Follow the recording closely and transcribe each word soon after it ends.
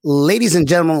Ladies and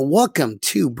gentlemen, welcome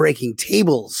to Breaking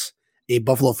Tables, a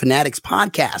Buffalo Fanatics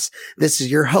podcast. This is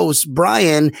your host,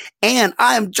 Brian, and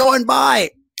I am joined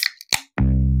by...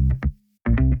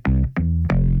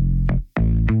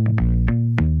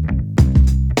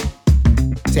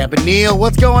 Tampa Neil.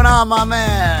 What's going on, my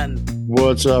man?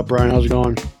 What's up, Brian? How's it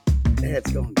going?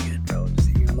 It's going good, bro.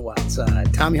 Just here on the wild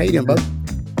side. Tommy, how you doing, bud?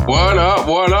 What up?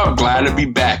 What up? Glad to be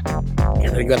back.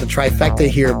 And we got the trifecta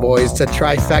here, boys. It's a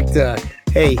trifecta.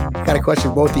 Hey, got a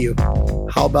question for both of you.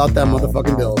 How about that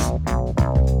motherfucking Bills?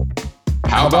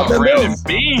 How about Brandon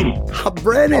Beane?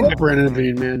 Brandon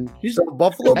Beane, man. He's the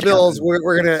Buffalo Bills.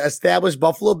 We're gonna establish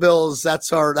Buffalo Bills.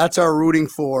 That's our rooting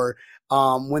for.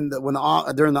 During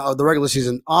the regular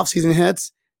season, off season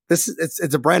hits.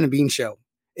 It's a Brandon Beane show.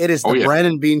 It is the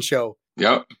Brandon Beane show.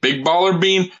 Yep, Big Baller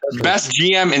Beane, best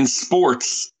GM in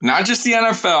sports, not just the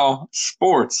NFL,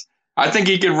 sports. I think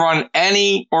he could run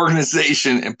any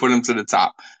organization and put him to the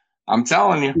top. I'm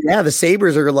telling you. Yeah, the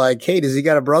Sabres are like, hey, does he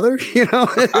got a brother? You know.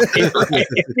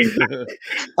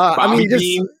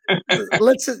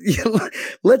 Let's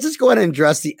just go ahead and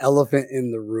address the elephant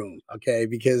in the room, okay?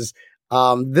 Because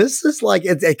this is like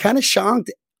it kind of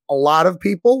shocked a lot of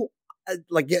people.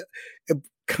 Like it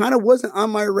kind of wasn't on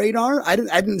my radar. I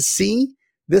didn't see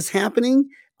this happening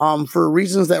for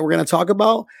reasons that we're going to talk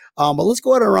about. But let's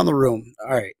go around the room.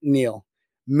 All right, Neil,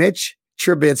 Mitch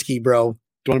Trubisky, bro.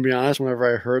 Do you want to be honest?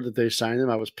 Whenever I heard that they signed him,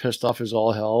 I was pissed off as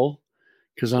all hell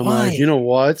because I'm like, you know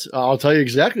what? I'll tell you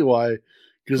exactly why.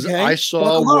 Because I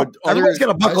saw what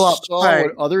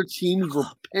other teams were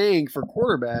paying for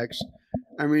quarterbacks.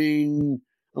 I mean,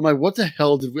 I'm like, what the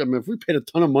hell did we? I mean, if we paid a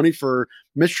ton of money for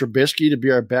Mitch Trubisky to be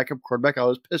our backup quarterback, I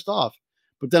was pissed off.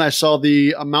 But then I saw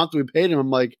the amount that we paid him. I'm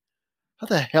like, how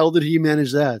the hell did he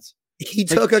manage that? He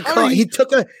took a cut.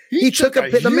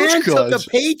 The man took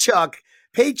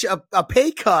a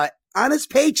pay cut on his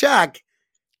paycheck.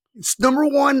 It's number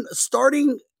one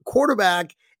starting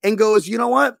quarterback, and goes, you know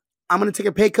what? I'm going to take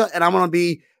a pay cut, and I'm going to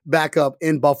be back up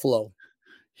in Buffalo.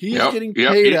 He's getting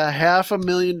paid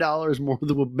 $500,000 more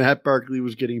than what Matt Barkley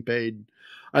was getting paid.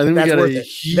 I think that's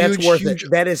worth it.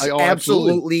 That is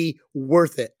absolutely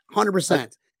worth it.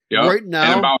 100%. Yep. Right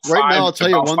now, I'll tell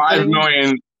you one $5 thing.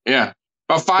 million,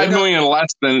 about $5 million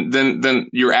less than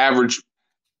your average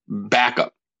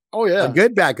backup. Oh yeah, a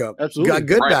good backup. Absolutely, a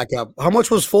good backup. How much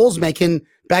was Foles making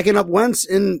backing up Wentz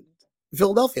in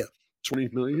Philadelphia?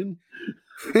 $20 million.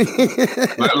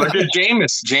 Look at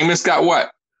Jameis. Jameis got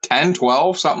what? 10,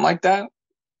 12, something like that.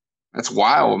 That's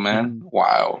wild, man.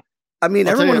 Wild. I mean,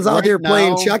 everyone's out here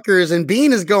playing checkers, and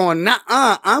Beane is going,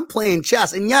 I'm playing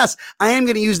chess. And yes, I am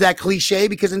going to use that cliche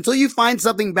because until you find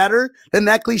something better than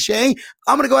that cliche,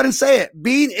 I'm going to go ahead and say it.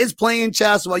 Beane is playing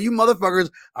chess while you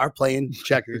motherfuckers are playing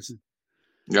checkers.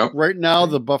 Yep. Right now,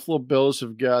 the Buffalo Bills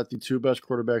have got the two best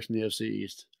quarterbacks in the NFC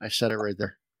East. I said it right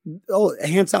there. Oh,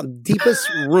 hands down, deepest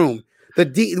room.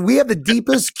 We have the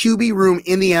deepest QB room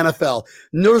in the NFL.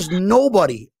 There's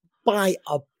nobody by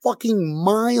a fucking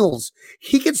miles.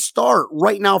 He could start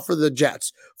right now for the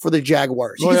Jets, for the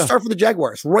Jaguars. He can start for the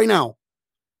Jaguars right now.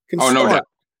 No doubt.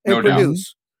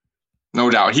 No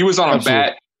doubt. He was on a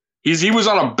bad. He was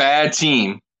on a bad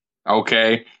team.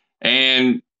 Okay,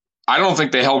 and I don't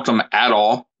think they helped him at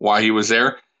all while he was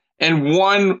there. And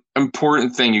one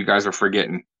important thing you guys are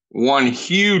forgetting. One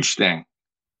huge thing.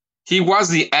 He was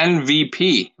the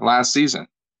MVP last season.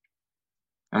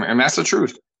 I mean, and that's the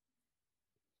truth.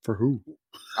 For who?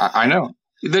 I know.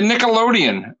 The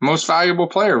Nickelodeon most valuable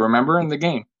player, remember, in the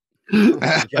game.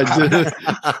 I did.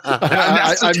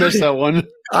 I missed that one.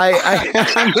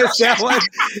 I missed that one.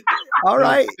 All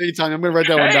right. Anytime, I'm going to write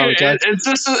that one down. Okay? It's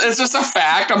just a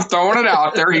fact. I'm throwing it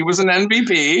out there. He was an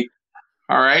MVP.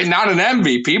 All right. Not an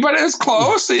MVP, but it's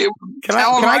close. Can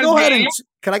I go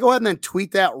ahead and then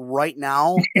tweet that right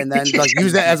now and then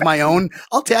use that as my own?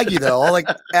 I'll tag you though. I'll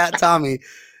at Tommy.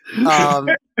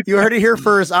 You heard it here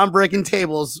first. I'm Breaking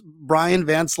Tables. Brian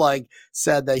Van Slyke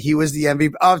said that he was the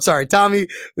MVP. Oh, I'm sorry, Tommy.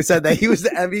 We said that he was the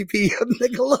MVP of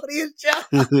Nickelodeon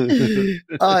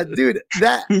show. Dude,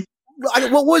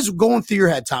 what was going through your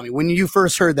head, Tommy, when you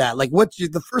first heard that? Like, what's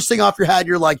the first thing off your head?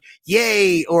 You're like,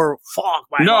 "Yay!" or "Fuck."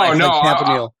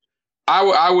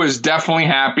 I was definitely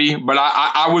happy, but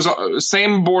I was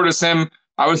same board as him.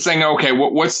 I was saying, okay,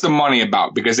 what's the money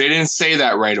about? Because they didn't say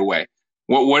that right away.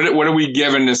 What are we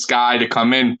giving this guy to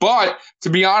come in? But to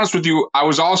be honest with you, I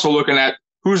was also looking at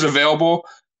who's available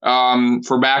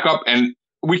for backup, and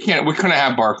we couldn't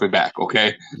have Barkley back.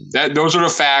 Okay, those are the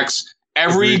facts.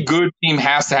 Every good team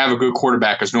has to have a good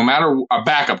quarterback, because no matter a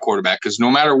backup quarterback, because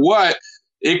no matter what,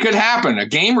 it could happen. A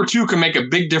game or two can make a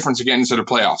big difference to get into the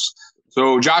playoffs.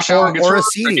 So Josh Allen gets or a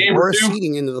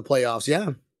seeding into the playoffs.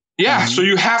 Yeah. Yeah, so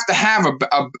you have to have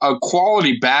a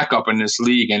quality backup in this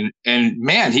league, and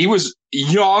man, he was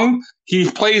young. He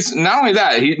plays not only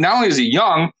that, not only is he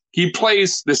young, he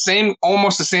plays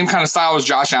almost the same kind of style as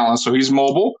Josh Allen. So he's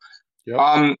mobile.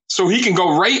 Yep. So he can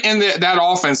go right in that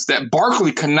offense that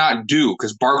Barkley could not do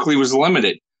because Barkley was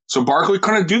limited. So Barkley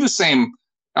couldn't do the same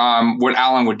what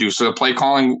Allen would do. So the play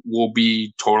calling will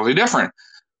be totally different.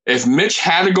 If Mitch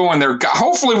had to go in there,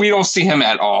 hopefully we don't see him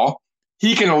at all.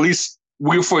 He can at least.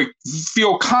 We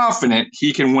feel confident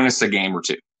he can win us a game or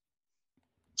two.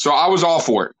 So I was all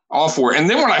for it. And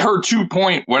then when I heard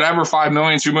 5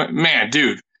 million, 2 million, man,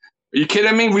 dude, are you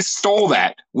kidding me? We stole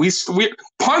that. We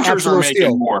punters Absolute are making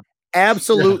steal. more.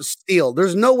 Absolute steal.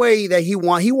 There's no way that he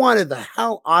wanted the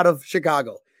hell out of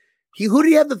Chicago. Who did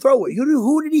he have to throw with?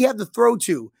 Who did he have to throw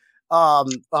to?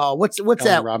 What's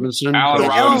that? Robinson.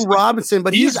 Allen Robinson,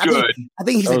 but he's good. I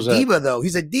think he's a diva, though.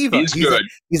 He's a diva. He's good.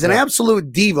 He's an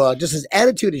absolute diva. Just his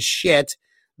attitude is shit.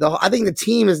 I think the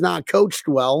team is not coached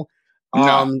well.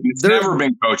 No, it's never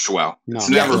been coached well. No, it's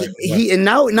never. And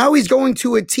now he's going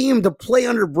to a team to play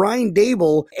under Brian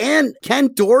Dable and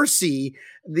Ken Dorsey.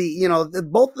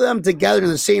 Both of them together in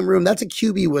the same room. That's a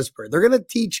QB whisperer. They're going to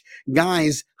teach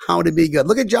guys how to be good.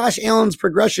 Look at Josh Allen's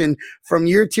progression from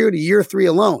year 2 to year 3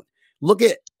 alone. Look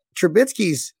at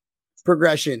Trubisky's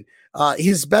progression.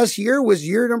 His best year was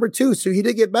year number 2, so he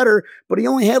did get better, but he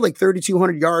only had like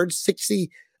 3,200 yards,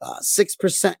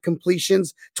 66%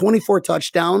 completions, 24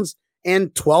 touchdowns,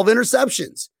 and 12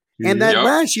 interceptions. And then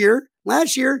last year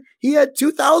he had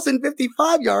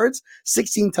 2,055 yards,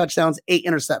 16 touchdowns, 8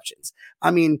 interceptions.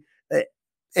 I mean,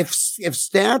 if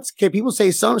stats, people say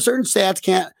certain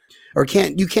stats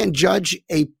you can't judge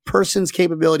a person's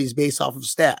capabilities based off of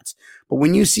stats. But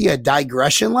when you see a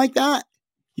digression like that,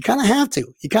 you kind of have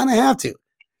to.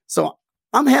 So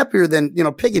I'm happier than,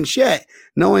 picking shit,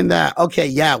 knowing that, okay,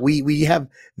 yeah, we have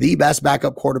the best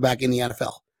backup quarterback in the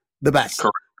NFL. The best.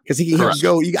 Because he can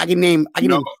go, I can name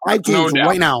 5 teams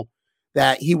right now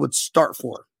that he would start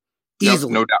for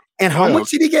easily. No doubt. And how much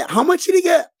did he get?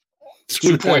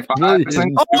 2.5.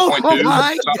 Oh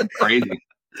my God. Crazy.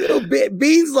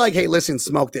 Beane's like, hey, listen,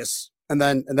 smoke this, and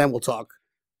then we'll talk.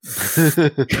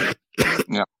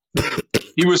 Yeah,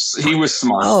 he was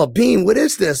smart. Oh, Beane, what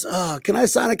is this? Can I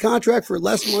sign a contract for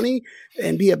less money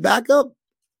and be a backup?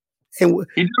 And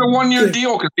he did a 1-year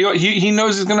deal because he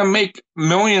knows he's going to make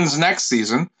millions next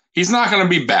season. He's not going to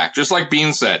be back, just like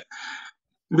Beane said.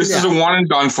 This is a one and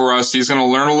done for us. He's going to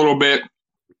learn a little bit.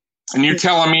 And you're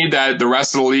telling me that the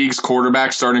rest of the league's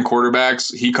starting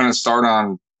quarterbacks, he couldn't start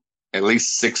on at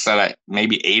least 6 out of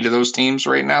maybe 8 of those teams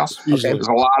right now. Okay. There's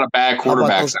a lot of bad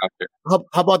quarterbacks out there.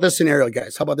 How about this scenario,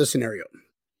 guys? How about this scenario?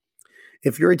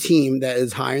 If you're a team that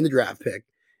is high in the draft pick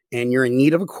and you're in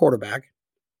need of a quarterback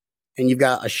and you've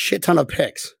got a shit ton of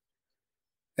picks,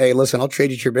 hey, listen, I'll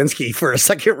trade you Trubisky for a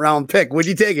 2nd round pick. Would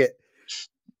you take it?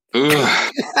 A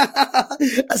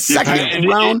 2nd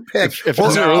round pick. If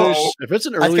it's an early,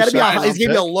 he's going to be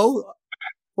a low.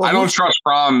 Well, I don't trust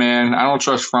Fromm, man. I don't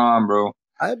trust Fromm, bro.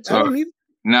 I don't either.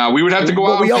 No, we would have to go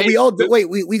out.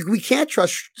 We can't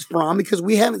trust Fromm because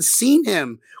we haven't seen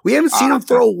him. We haven't seen him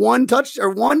throw one touch or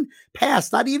one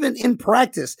pass, not even in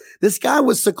practice. This guy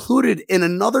was secluded in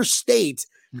another state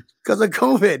because of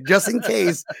COVID, just in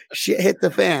case shit hit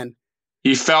the fan.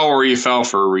 He fell where he fell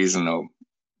for a reason, though.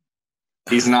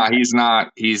 He's not.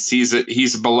 He's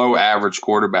a below average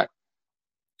quarterback.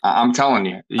 I'm telling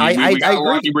you. I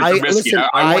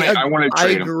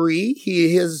agree.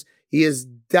 He is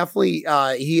definitely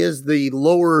he is the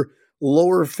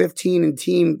lower 15 in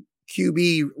team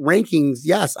QB rankings.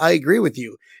 Yes, I agree with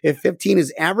you. If 15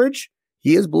 is average,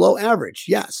 he is below average.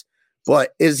 Yes.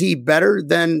 But is he better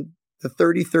than the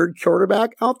 33rd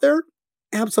quarterback out there?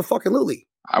 Absolutely.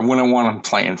 I wouldn't want him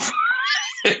playing for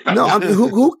no, I mean,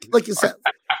 who like you said.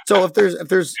 So if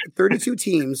there's 32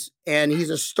 teams and he's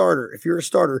a starter, if you're a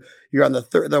starter, you're on the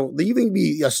third. You can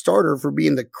be a starter for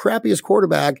being the crappiest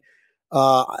quarterback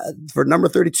for number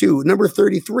 32. Number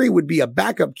 33 would be a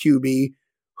backup QB.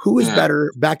 Who is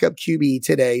better backup QB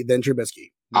today than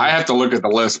Trubisky? I have to look at the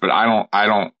list, but I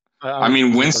don't. I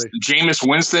mean, Jameis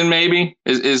Winston maybe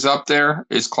is up there,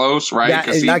 is close, right?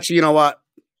 Yeah, actually, you know what?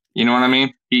 You know what I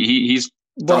mean? He's.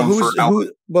 But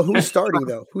who's starting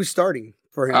though? Who's starting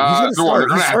for him? He's going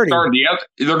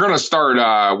to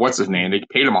start. What's his name? They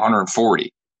paid him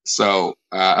 140. So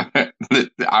I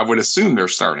would assume they're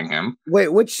starting him. Wait,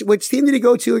 which team did he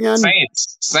go to again?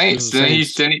 Saints. But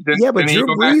Drew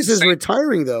Brees is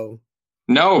retiring though.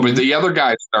 No, but the other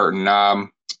guy's starting.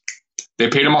 They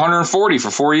paid him 140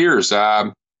 for 4 years.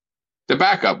 The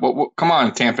backup. Come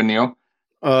on, Tampa Neal.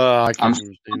 I can't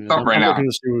understand right now.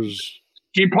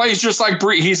 He plays just like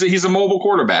Bree. He's a mobile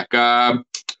quarterback.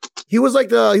 He was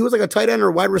like a tight end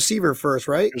or wide receiver first,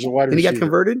 right? He was a wide receiver. And he got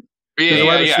converted.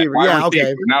 Yeah.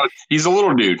 Okay. Now he's a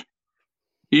little dude.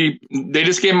 They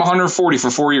just gave him 140 for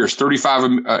 4 years,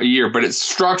 35 a year, but it's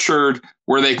structured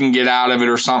where they can get out of it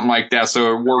or something like that.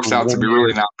 So it works out to be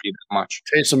really not be that much.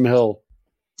 Taysom Hill.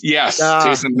 Yes.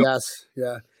 Taysom Hill. Yes.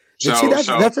 Yeah. So,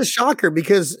 that's a shocker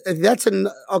because that's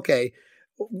okay.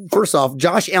 First off,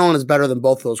 Josh Allen is better than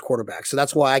both of those quarterbacks. So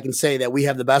that's why I can say that we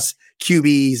have the best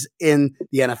QBs in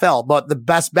the NFL. But the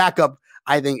best backup,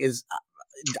 I think, is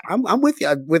I'm with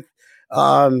you with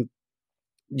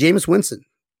Jameis Winston,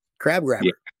 crab grabber.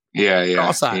 Yeah.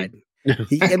 Outside.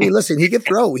 Listen, he could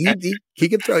throw. He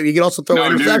could throw. He could also throw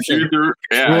interception.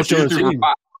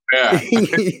 Yeah.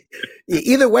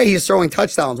 Either way, he's throwing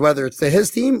touchdowns, whether it's to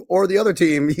his team or the other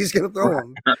team. He's going to throw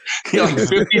them.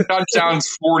 50 touchdowns,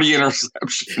 40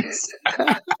 interceptions.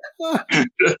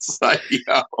 It's like,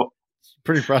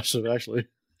 pretty impressive, actually.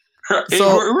 It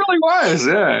really was,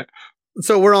 yeah.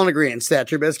 So we're on agreement that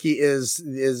Trubisky is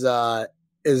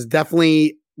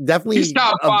definitely he's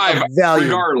top 5 value.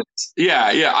 Regardless.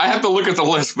 Yeah. I have to look at the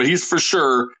list, but he's for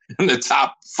sure in the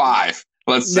top 5.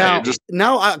 Let's say.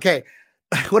 Okay.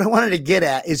 What I wanted to get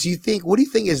at is what do you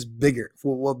think is bigger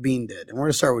for what Beane did? And we're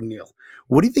going to start with Neil.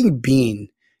 What do you think Beane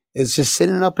is just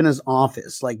sitting up in his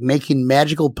office, like making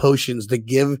magical potions to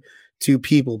give to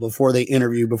people before they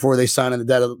interview, before they sign on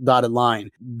the dotted line?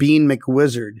 Beane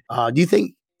McWizard. Do you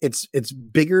think it's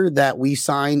bigger that we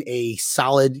sign a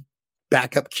solid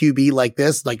backup QB like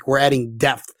this? Like we're adding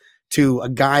depth to a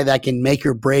guy that can make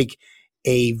or break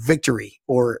a victory,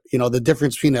 or the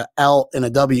difference between an L and a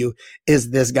W is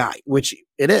this guy, which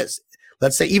it is.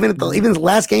 Let's say even the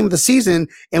last game of the season,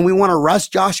 and we want to rush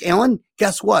Josh Allen.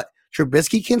 Guess what?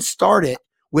 Trubisky can start it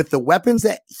with the weapons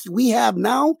that we have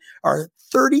now are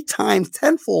 30 times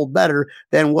tenfold better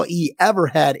than what he ever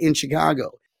had in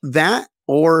Chicago. That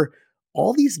or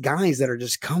all these guys that are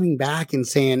just coming back and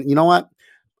saying, you know what?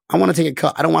 I want to take a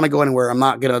cut. I don't want to go anywhere. I'm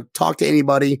not going to talk to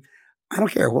anybody. I don't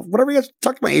care. Whatever you guys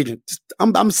talk to my agent.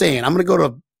 I'm saying I'm going to go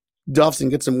to Duff's and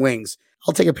get some wings.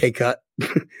 I'll take a pay cut.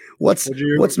 What's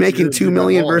making $2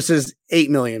 million versus $8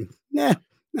 million? Nah,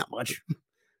 not much.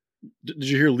 Did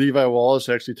you hear Levi Wallace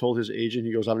actually told his agent?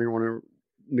 He goes, "I don't even want to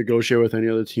negotiate with any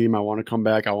other team. I want to come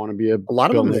back. I want to be a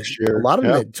lot of them next year." A lot of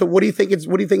them. So what do you think?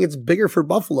 It's bigger for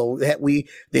Buffalo that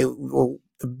the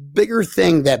bigger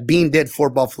thing that Beane did for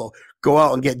Buffalo, go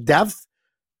out and get depth,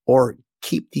 or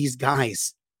keep these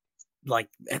guys. Like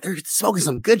they're smoking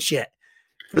some good shit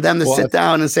for them to sit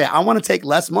down and say, I want to take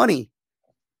less money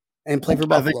and play for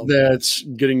Buffalo. I think that's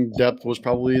getting depth was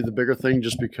probably the bigger thing,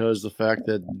 just because the fact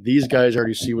that these guys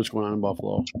already see what's going on in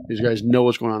Buffalo. These guys know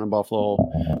what's going on in Buffalo,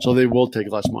 so they will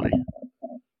take less money.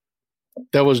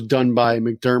 That was done by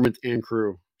McDermott and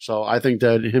crew. So I think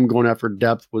that him going after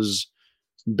depth was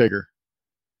bigger.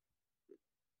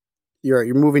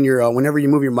 You're moving your whenever you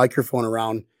move your microphone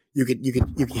around, you could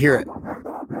hear it.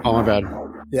 Oh, my bad.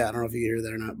 Yeah, I don't know if you can hear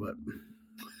that or not, but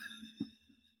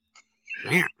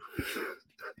man,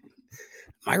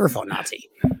 microphone Nazi.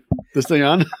 This thing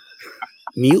on?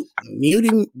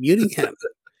 Muting him.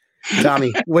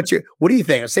 Tommy, what do you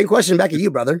think? Same question back at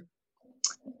you, brother.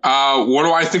 What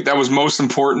do I think that was most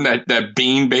important that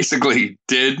Beane basically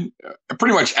did?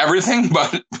 Pretty much everything,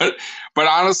 but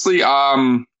honestly,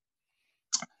 I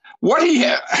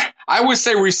would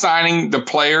say resigning the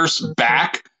players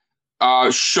back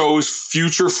shows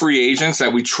future free agents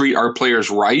that we treat our players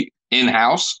right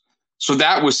in-house. So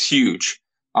that was huge.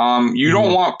 You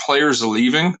don't want players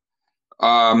leaving.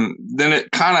 Then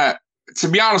it kind of, to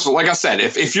be honest, like I said,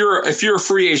 if you're a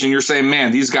free agent, you're saying,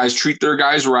 man, these guys treat their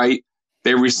guys right.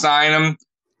 They resign them.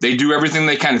 They do everything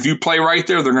they can. If you play right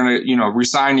there, they're going to,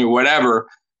 resign you, whatever.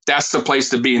 That's the place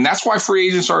to be. And that's why free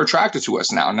agents are attracted to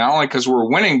us now. Not only because we're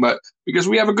winning, but because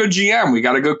we have a good GM. We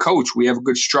got a good coach. We have a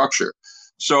good structure.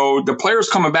 So the players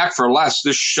coming back for less,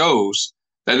 this shows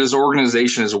that this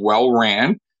organization is well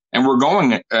ran and we're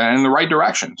going in the right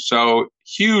direction. So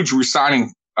huge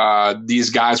resigning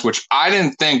these guys, which I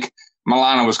didn't think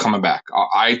Milano was coming back.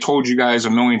 I told you guys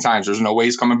a million times, there's no way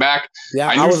he's coming back. Yeah,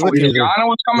 I knew Milano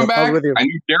was coming back. I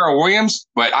knew Darrell Williams,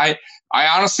 but I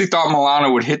honestly thought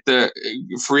Milano would hit the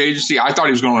free agency. I thought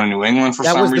he was going to New England for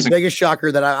some reason. That was the biggest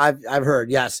shocker that I've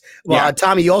heard. Yes. Well,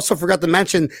 Tommy, you also forgot to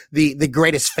mention the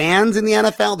greatest fans in the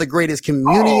NFL, the greatest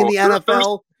community in the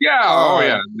NFL.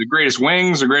 Yeah. The greatest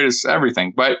wings, the greatest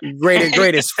everything, but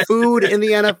greatest food in the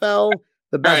NFL.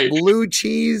 The best blue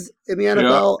cheese in the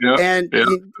NFL.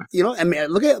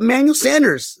 Look at Emmanuel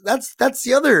Sanders. That's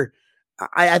the other.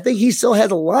 I think he still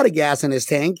has a lot of gas in his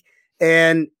tank,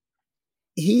 and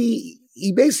he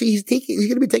basically he's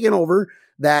going to be taking over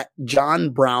that John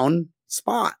Brown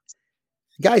spot.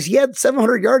 Guys, he had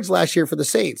 700 yards last year for the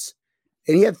Saints,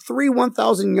 and he had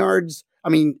 1,000 yards.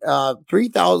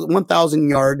 1,000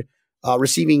 yard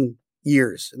receiving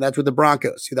years, and that's with the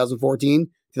Broncos, 2014,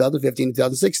 2015,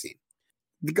 2016.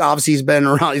 Obviously, he's been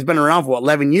around for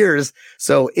 11 years,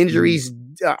 so injuries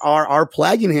are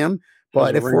plaguing him.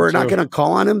 But if we're not going to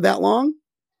call on him that long,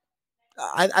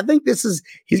 I think he's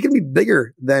going to be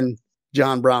bigger than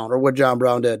John Brown or what John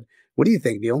Brown did. What do you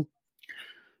think, Neil?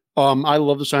 I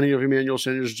love the signing of Emmanuel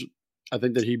Sanders. I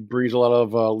think that he brings a lot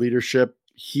of leadership.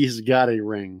 He's got a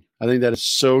ring. I think that is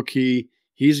so key.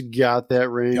 He's got that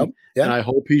ring, and I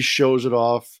hope he shows it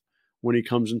off when he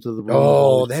comes into the room.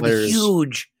 Oh, that'd be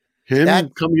huge. Him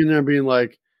coming in there and being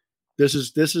like, this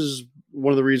is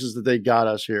one of the reasons that they got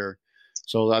us here.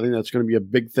 So I think that's going to be a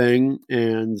big thing.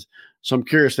 And so I'm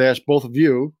curious to ask both of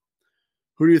you,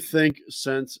 who do you think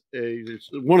sent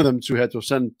one of them two had to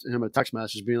send him a text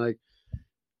message being like,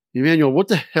 Emmanuel, what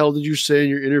the hell did you say in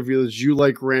your interview that you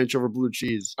like ranch over blue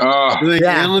cheese? You think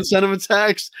Allen sent him a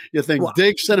text? You think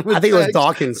Dick sent him a text? I think it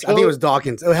was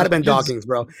Dawkins. It had to been Dawkins,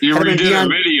 bro. You redid a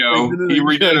video. He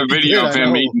redid a video of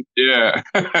him eating. Yeah.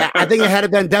 I think it had to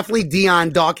been definitely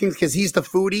Deion Dawkins because he's the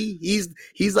foodie.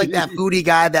 He's like that foodie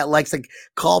guy that likes to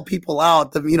call people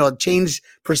out to, change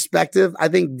perspective. I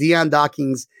think Deion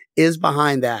Dawkins is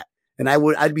behind that. And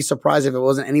I'd be surprised if it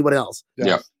wasn't anybody else.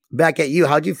 Yeah. Back at you,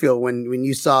 how'd you feel when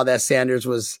you saw that Sanders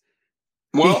was?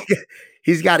 Well,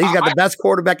 he's got the best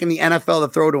quarterback in the NFL to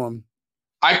throw to him.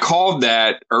 I called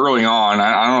that early on.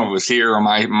 I don't know if it was here or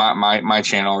my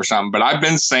channel or something, but I've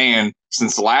been saying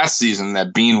since last season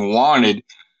that Beane wanted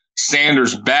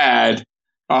Sanders bad.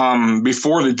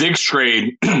 Before the Diggs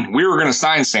trade, we were going to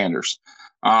sign Sanders.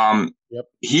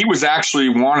 He was actually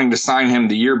wanting to sign him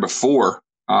the year before.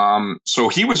 So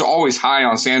he was always high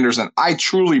on Sanders, and I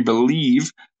truly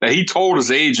believe that he told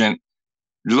his agent,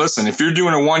 listen, if you're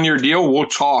doing a 1-year deal, we'll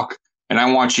talk, and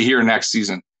I want you here next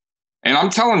season. And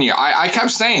I'm telling you, I kept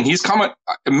saying he's coming.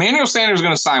 Emmanuel Sanders is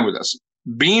going to sign with us.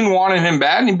 Beane wanted him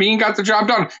bad, and Beane got the job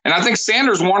done. And I think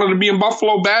Sanders wanted to be in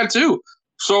Buffalo bad too.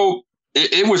 So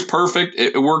it was perfect.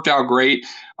 It worked out great.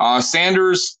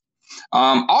 Sanders,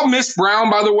 I'll miss Brown,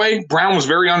 by the way. Brown was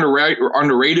very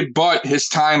underrated, but his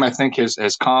time, I think,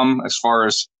 has come as far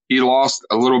as he lost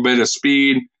a little bit of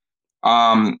speed.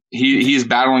 He's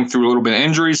battling through a little bit of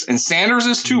injuries, and Sanders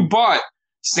is too, but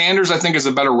Sanders, I think, is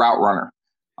a better route runner.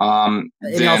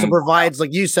 It also provides,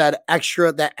 like you said,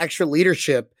 extra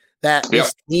leadership that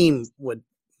this team would.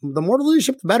 The more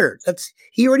leadership, the better.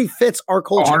 He already fits our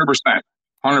culture.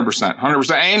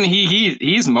 100%, and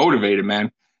he's motivated,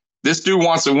 man. This dude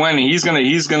wants to win. And he's gonna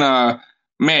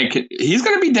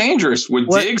be dangerous with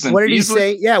Diggs and what did Beasley. He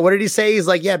say? Yeah, what did he say? He's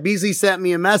like, Beasley sent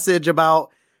me a message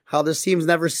about how this team's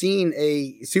never seen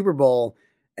a Super Bowl,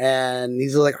 and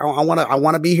he's like, I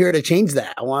want to be here to change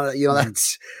that. I want to, I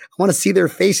want to see their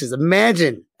faces.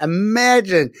 Imagine.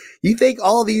 You think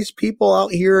all these people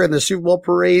out here in the Super Bowl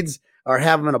parades are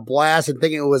having a blast and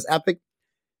thinking it was epic?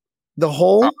 The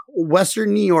whole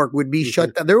Western New York would be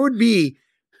shut down. There would be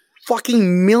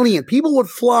fucking million people would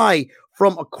fly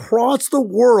from across the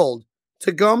world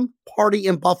to come party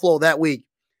in Buffalo that week.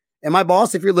 And my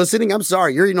boss, if you're listening, I'm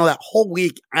sorry. That whole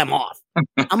week I'm off.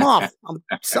 I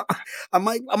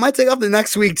might take off the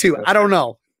next week too. I don't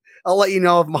know. I'll let you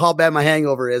know how bad my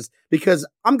hangover is because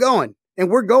I'm going and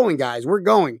we're going, guys. We're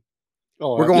going.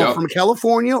 We're going from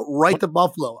California right to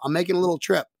Buffalo. I'm making a little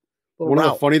trip. One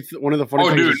of the funny things.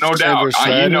 Oh, dude, no doubt.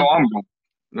 I'm going.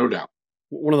 No doubt.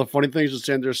 One of the funny things that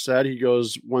Sanders said, he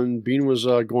goes, when Beane was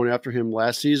going after him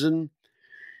last season,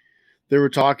 they were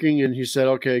talking, and he said,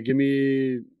 okay, give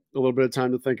me a little bit of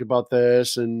time to think about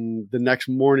this. And the next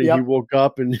morning he woke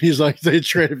up, and he's like, they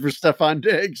traded for Stephon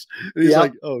Diggs. And he's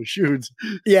like, oh, shoot.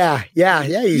 Yeah.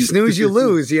 You snooze, you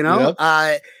lose,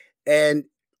 and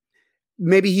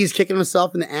maybe he's kicking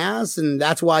himself in the ass, and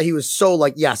that's why he was so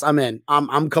like, yes, I'm in.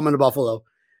 I'm coming to Buffalo.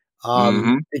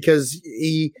 Because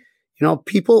he –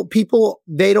 people,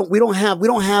 we don't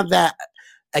have that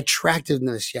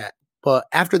attractiveness yet. But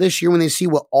after this year, when they see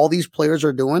what all these players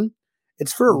are doing,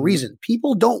 it's for a reason.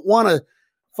 People don't want to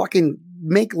fucking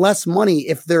make less money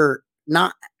if they're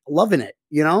not loving it.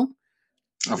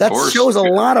 That shows a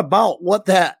lot about what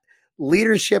that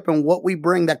leadership and what we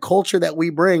bring, that culture that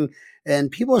we bring. And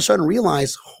people are starting to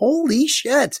realize, holy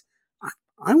shit,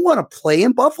 I want to play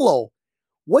in Buffalo.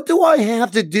 What do I have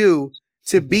to do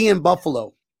to be in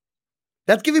Buffalo?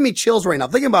 That's giving me chills right now.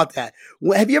 Think about that.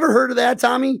 Have you ever heard of that,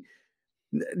 Tommy?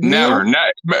 Never.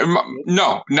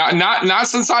 No, not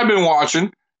since I've been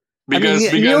watching.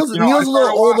 Because Neil's a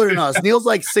little older than us. Neil's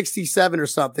like 67 or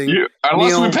something.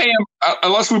 Unless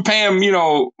we pay him,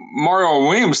 Mario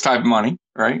Williams type money,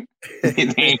 right?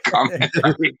 They ain't coming.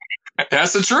 Right?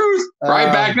 That's the truth, right?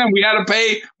 Back then, we had to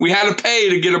pay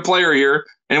to get a player here,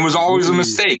 and it was always a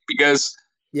mistake because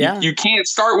you can't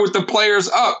start with the players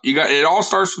up. It all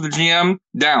starts with the GM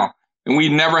down, and we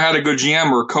never had a good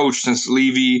GM or coach since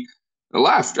Levy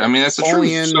left. I mean, that's the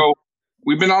truth. So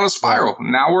we've been on a spiral.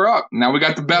 Now we're up. Now we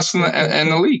got the best in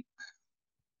the league.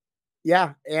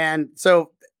 Yeah, and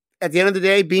so at the end of the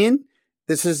day, Beane,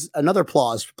 this is another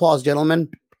applause. Applause, gentlemen.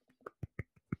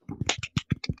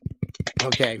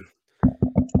 Okay.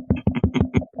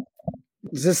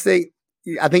 Is this thing?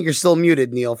 I think you're still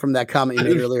muted, Neil, from that comment you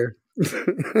made earlier.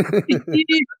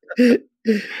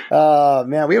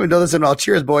 Man, we haven't done this in all.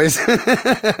 Cheers, boys.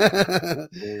 Oh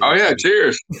yeah,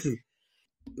 cheers.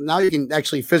 Now you can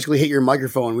actually physically hit your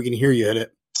microphone. We can hear you hit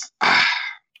it.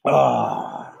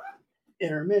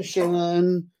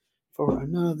 Intermission for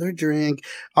another drink.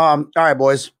 All right,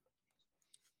 boys.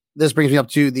 This brings me up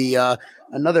to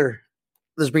another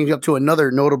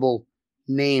notable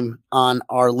name on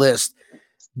our list.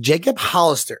 Jacob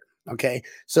Hollister. Okay.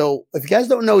 So if you guys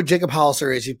don't know who Jacob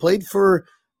Hollister is, he played for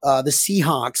the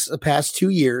Seahawks the past 2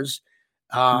 years.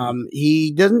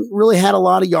 He doesn't really had a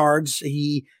lot of yards.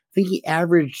 I think he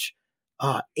averaged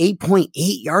 8.8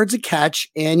 yards a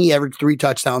catch, and he averaged 3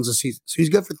 touchdowns a season. So he's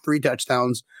good for 3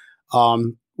 touchdowns,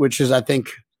 which is, I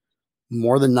think,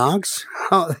 more than Knox.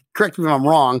 Correct me if I'm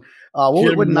wrong.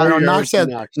 Knox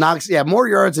had more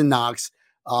yards than Knox.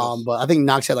 But I think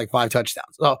Knox had like 5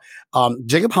 touchdowns. So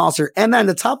Jacob Hollister. And then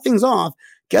to top things off,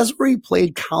 guess where he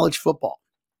played college football?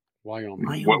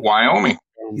 Wyoming.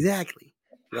 Exactly.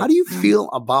 How do you feel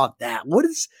about that? What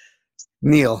is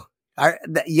Neil?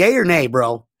 Yay or nay,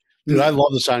 bro? Dude, I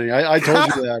love the signing. I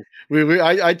told you that.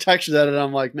 I texted that, and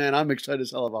I'm like, man, I'm excited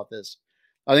as hell about this.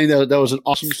 I think that was an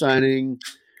awesome signing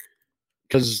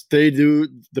because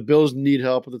the Bills need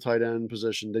help with the tight end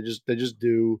position. They just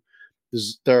do.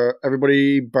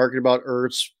 Everybody barking about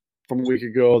Ertz from a week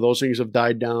ago. Those things have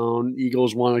died down.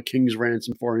 Eagles want a king's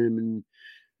ransom for him, and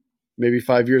maybe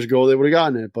 5 years ago they would have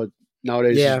gotten it, but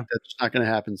nowadays that's not going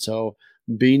to happen. So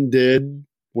Beane did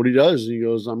what he does. He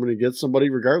goes, I'm going to get somebody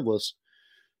regardless.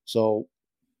 So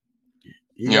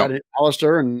he got it,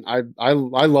 Hollister, and I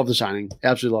love the signing.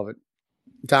 Absolutely love it.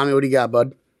 Tommy, what do you got,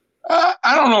 bud?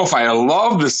 I don't know if I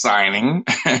love the signing.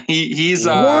 He's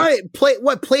played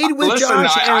with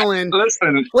Josh Allen.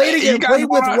 Played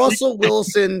with Russell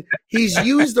Wilson. He's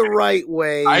used the right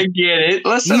way. I get it.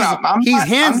 Listen, he's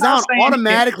hands down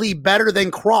automatically better than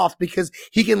Croft because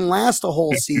he can last a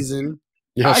whole season.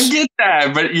 Yes. I get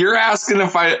that, but you're asking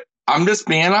if I'm just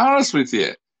being honest with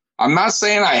you. I'm not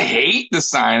saying I hate the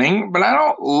signing, but I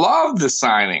don't love the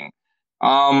signing.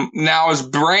 Now, is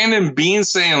Brandon Beane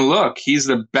saying, look, he's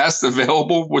the best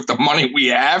available with the money we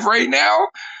have right now?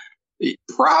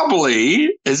 Probably.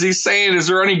 Is he saying, is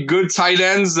there any good tight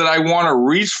ends that I want to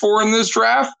reach for in this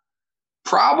draft?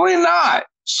 Probably not.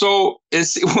 So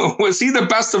was he the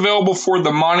best available for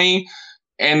the money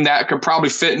and that could probably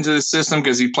fit into the system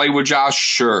because he played with Josh?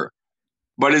 Sure.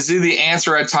 But is he the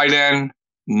answer at tight end?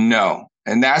 No.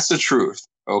 And that's the truth.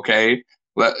 Okay.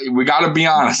 We got to be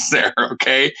honest there,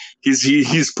 okay?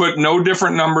 He's put no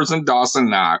different numbers than Dawson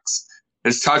Knox.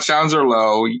 His touchdowns are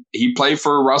low. He played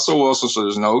for Russell Wilson, so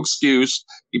there's no excuse.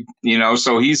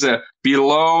 So he's a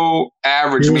below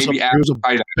average, maybe average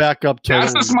tight end. Backup tight end.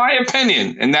 That's just my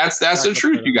opinion, and that's the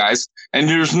truth, you guys. And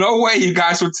there's no way you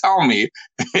guys would tell me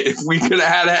if we could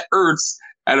have had Ertz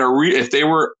at if they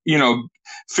were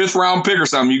 5th round pick or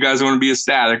something, you guys want to be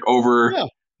ecstatic over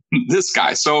this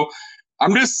guy. So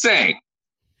I'm just saying.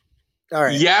 All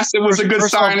right. Yes, it was a good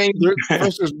signing,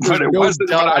 but it wasn't.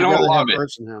 But I don't love it.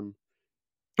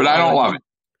 But I don't love it.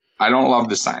 I don't love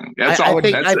the signing. That's all.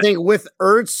 I think with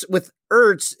Ertz,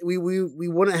 we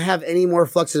wouldn't have any more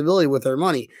flexibility with our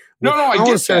money. I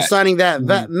get that. Signing that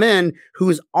vet man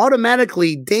who's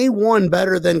automatically day one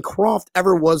better than Croft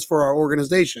ever was for our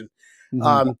organization.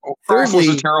 Croft was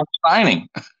a terrible signing.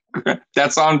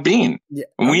 That's on Beane. Yeah.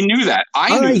 We knew that.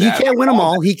 I knew that. He can't win them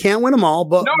all. He can't win them all.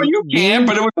 But no, you can.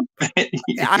 But it was.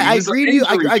 I agree to you.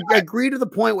 I agree to the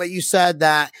point where you said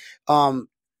that.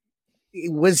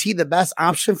 Was he the best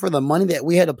option for the money that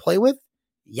we had to play with?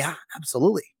 Yeah,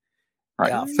 absolutely.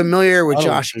 Right. Familiar with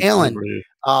Josh Allen.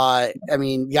 Guy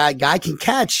can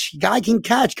catch. Guy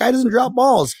doesn't drop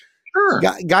balls. Sure.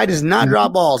 Guy does not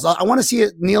drop balls. I want to see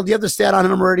it. Neil, do you have the stat on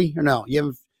him already or no?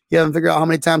 You haven't figured out how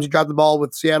many times he dropped the ball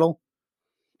with Seattle?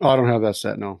 Oh, I don't have that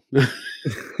stat. No.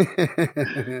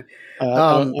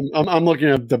 I'm looking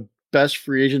at the best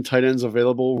free agent tight ends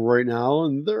available right now,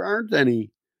 and there aren't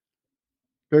any.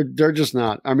 They're just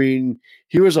not. I mean,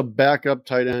 he was a backup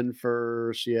tight end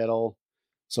for Seattle.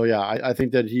 So, yeah, I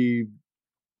think that he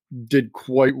did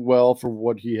quite well for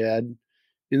what he had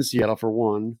in Seattle, for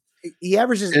one. He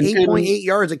averages 8.8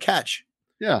 yards a catch.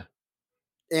 Yeah.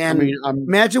 And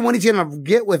imagine what he's going to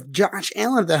get with Josh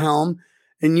Allen at the helm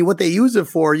and what they use it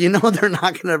for. You know, they're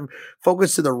not going to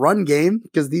focus to the run game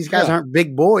because these guys aren't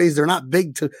big boys. They're not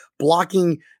big to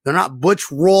blocking. They're not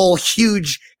butch roll,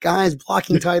 huge guys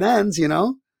blocking tight ends, you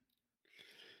know?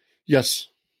 Yes.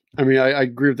 I mean, I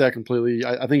agree with that completely.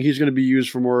 I think he's going to be used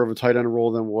for more of a tight end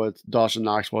role than what Dawson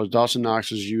Knox was. Dawson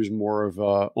Knox is used more of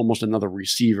almost another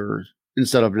receiver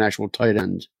instead of an actual tight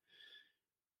end.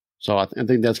 So I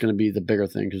think that's going to be the bigger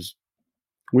thing because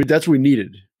that's what we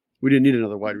needed. We didn't need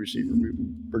another wide receiver.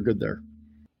 We're good there.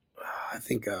 I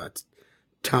think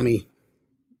Tommy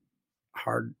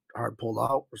hard pulled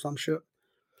out or some shit.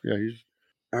 Yeah,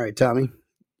 all right, Tommy.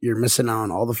 You're missing out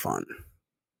on all the fun.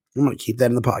 I'm going to keep that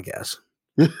in the podcast.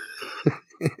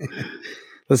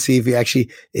 Let's see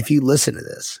if you listen to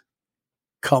this,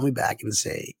 call me back and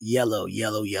say, yellow,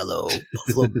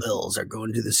 Buffalo Bills are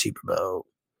going to the Super Bowl.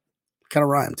 Kind of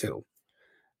rhyme too.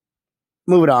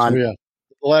 Moving on. So, yeah.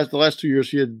 The last 2 years,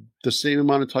 he had the same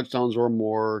amount of touchdowns or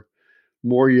more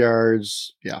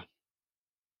yards. Yeah.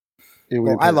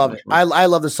 Well, I love it. I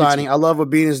love the signing. I love what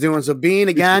Beane is doing. So Beane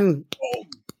again,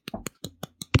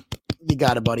 you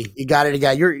got it, buddy. You got it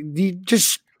again. You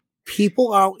just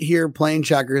people out here playing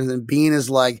checkers, and Beane is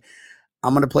like,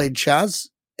 I'm going to play chess,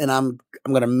 and I'm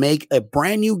going to make a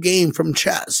brand new game from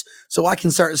chess, so I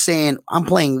can start saying I'm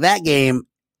playing that game,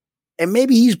 and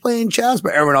maybe he's playing chess,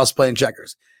 but everyone else is playing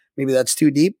checkers. Maybe that's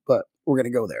too deep, but we're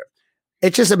going to go there.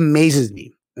 It just amazes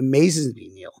me,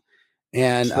 Neil.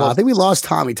 And I think we lost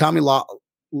Tommy. Tommy lost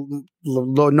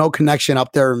no connection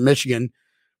up there in Michigan.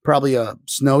 Probably a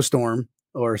snowstorm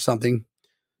or something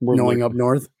going up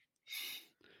north.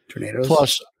 Tornadoes.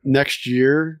 Plus, next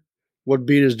year, what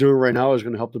Beane is doing right now is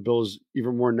going to help the Bills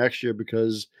even more next year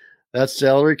because that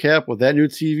salary cap with that new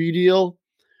TV deal,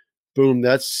 boom,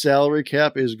 that salary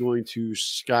cap is going to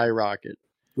skyrocket.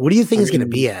 What do you think it's going to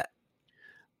be at?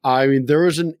 I mean, there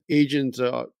was an agent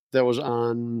that was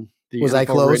on the Was I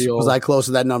close? Radio. Was I close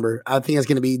to that number? I think it's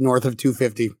going to be north of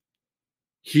 250.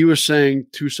 He was saying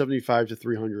 275 to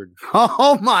 300.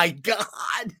 Oh my God!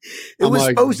 It was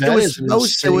supposed to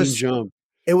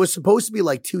be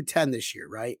like 210 this year,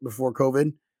 right? Before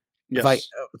COVID, yes,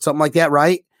 something like that,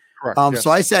 right? Correct. Yes.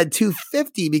 So I said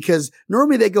 250 because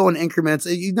normally they go in increments.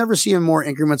 You never see them more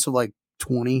increments of like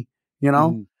 20. You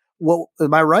know, Well,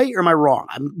 am I right or am I wrong?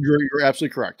 You're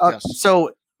absolutely correct. Yes.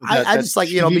 So I just like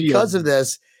because of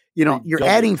this. You're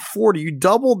adding 40. You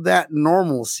doubled that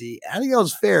normalcy. I think that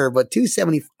was fair, but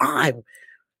 275,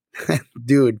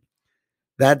 dude,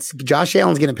 that's Josh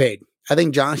Allen's getting paid. I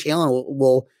think Josh Allen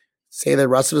will say the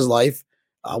rest of his life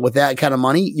with that kind of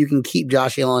money. You can keep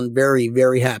Josh Allen very,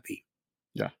 very happy.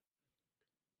 Yeah.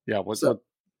 Yeah.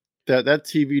 That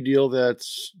TV deal that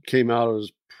came out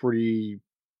was pretty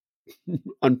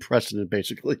unprecedented,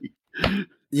 basically.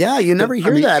 Yeah. You never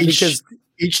hear that because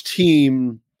each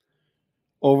team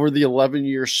over the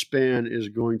 11-year span is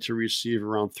going to receive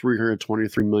around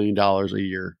 $323 million a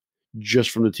year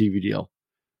just from the TV deal.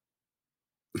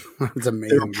 That's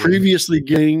amazing. They were previously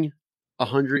getting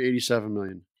 $187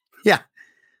 million. Yeah.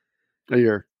 A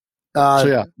year.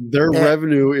 Their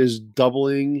revenue is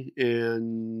doubling,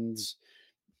 and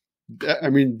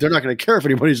I mean, they're not going to care if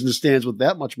anybody's in the stands with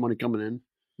that much money coming in.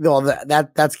 Well,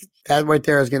 that right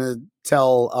there is going to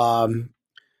tell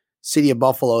City of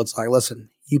Buffalo, it's like, listen,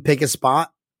 you pick a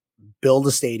spot, build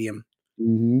a stadium.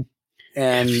 Mm-hmm.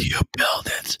 And if you build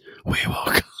it, we will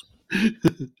come.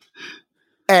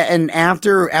 And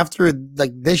after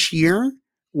like this year,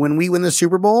 when we win the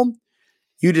Super Bowl,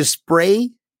 you just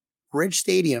spray Ridge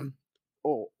Stadium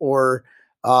or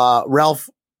Ralph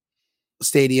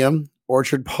Stadium,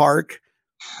 Orchard Park,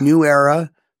 New Era,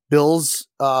 Bills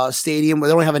Stadium. They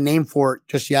don't have a name for it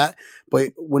just yet.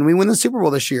 But when we win the Super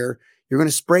Bowl this year, you're going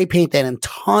to spray paint that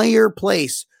entire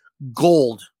place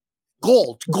gold.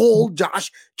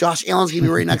 Josh Allen's going to be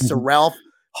right next to Ralph,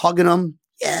 hugging him.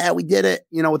 Yeah, we did it,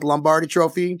 with the Lombardi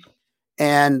Trophy.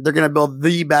 And they're going to build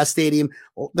the best stadium.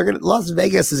 Las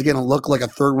Vegas is going to look like a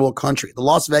third world country. The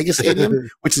Las Vegas Stadium,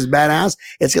 which is badass,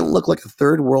 it's going to look like a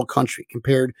third world country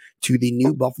compared to the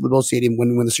new Buffalo Bills Stadium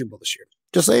when we win the Super Bowl this year.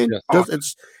 Just saying. Yes.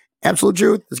 It's absolute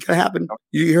truth. It's going to happen.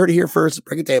 You heard it here first.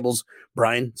 Breaking tables.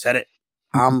 Brian said it.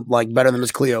 I'm like better than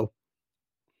Miss Cleo.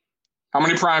 How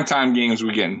many primetime games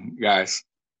we getting, guys?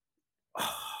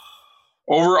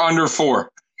 Over under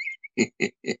 4.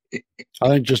 I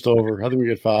think just over. I think we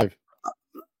get 5.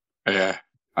 Yeah,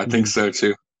 I think so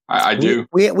too. I do.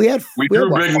 We had big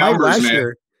numbers last man.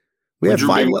 year. We had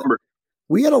 5.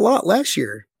 We had a lot last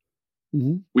year.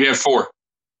 Mm-hmm. We had 4.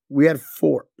 We had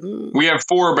 4. We have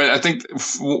 4, but I think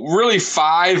really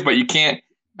 5. But you can't.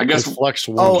 I guess they flex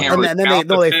one. Oh, and then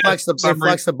they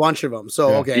flex a bunch of them.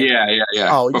 So okay. Yeah.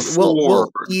 Oh,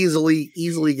 we'll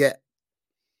easily get.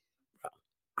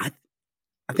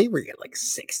 I think we're gonna get like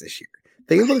 6 this year.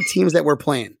 Think about the teams that we're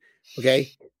playing.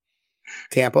 Okay,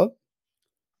 Tampa,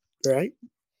 right?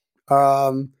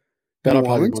 That'll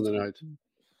probably win the night.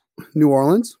 New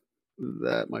Orleans.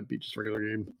 That might be just regular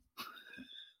game.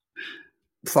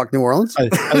 Fuck New Orleans. I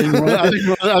think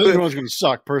New Orleans going to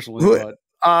suck personally. But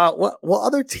what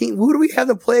other team? Who do we have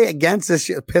to play against this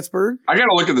year? Pittsburgh. I got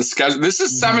to look at the schedule. This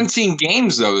is 17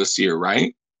 games though this year,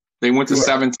 right? They went to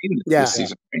 17 this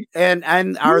season, right?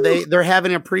 And are they're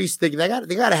having a preseason? They got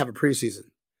to have a preseason.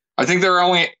 I think they're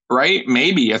only right.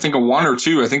 Maybe I think a 1 or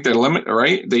 2. I think they limit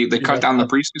right. They cut down the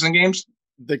preseason games.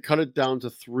 They cut it down to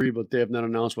 3, but they have not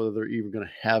announced whether they're even going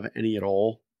to have any at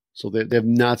all. So they have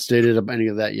not stated any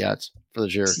of that yet for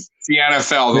this year. It's the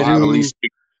NFL, they'll have at least.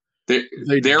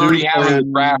 They already have a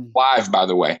draft live, by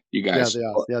the way, you guys.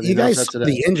 Yeah, you guys saw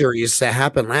the injuries that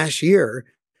happened last year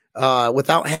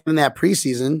without having that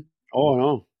preseason. Oh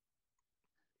no.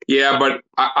 Yeah, but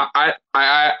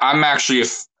I'm actually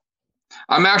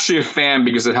a fan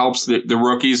because it helps the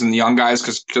rookies and the young guys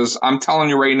because I'm telling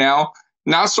you right now,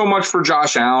 not so much for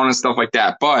Josh Allen and stuff like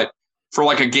that, but for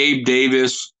like a Gabe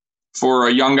Davis, for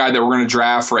a young guy that we're going to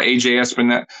draft, for AJ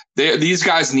Espinette, these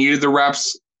guys needed the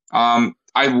reps.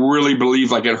 I really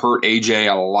believe like it hurt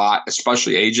AJ a lot,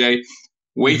 especially AJ.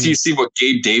 Wait till you see what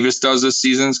Gabe Davis does this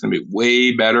season. It's going to be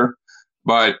way better.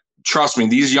 But trust me,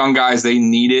 these young guys, they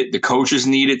need it. The coaches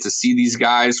need it to see these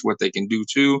guys, what they can do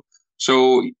too.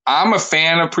 So I'm a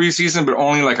fan of preseason, but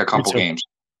only like a couple games.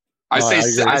 I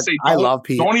love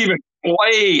Pete. Don't even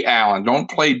play Allen. Don't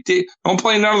play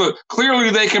none of the.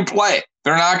 Clearly, they can play.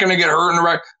 They're not going to get hurt in the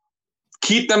wreck.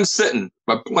 Keep them sitting,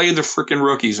 but play the freaking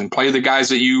rookies and play the guys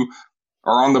that you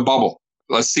are on the bubble.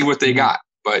 Let's see what they got.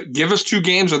 But give us 2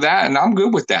 games of that, and I'm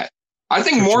good with that. I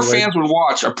think more fans would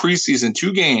watch a preseason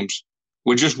 2 games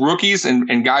with just rookies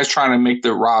and guys trying to make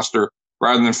the roster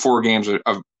rather than 4 games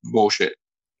of bullshit.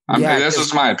 This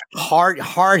is my opinion.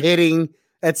 Hard hitting.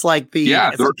 It's like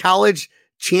the college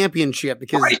championship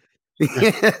because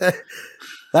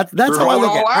that's how I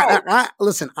look at it.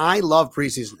 Listen, I love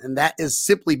preseason, and that is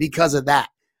simply because of that.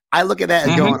 I look at that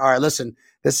and going, all right, listen,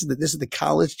 this is the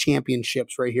college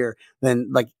championships right here. Then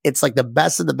like it's like the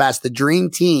best of the best. The dream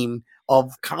team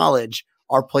of college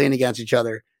are playing against each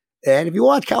other. And if you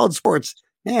watch college sports,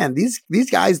 man, these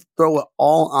guys throw it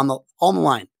all on the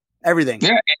line. Everything.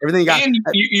 Yeah. Everything you got. And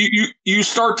you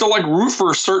start to like root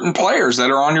for certain players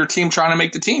that are on your team trying to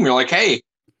make the team. You're like, hey,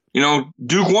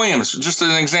 Duke Williams, just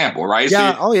an example, right?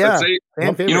 Yeah. So you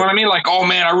know what I mean? Like, oh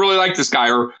man, I really like this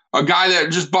guy, or a guy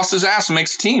that just busts his ass and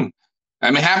makes a team. I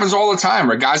mean, it happens all the time,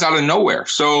 right? Guys out of nowhere.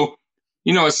 So,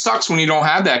 it sucks when you don't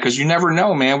have that because you never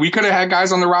know, man. We could have had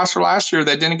guys on the roster last year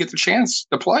that didn't get the chance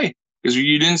to play because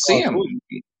you didn't see him.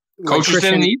 Coaches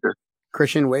didn't either.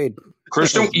 Christian Wade.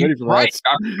 Right.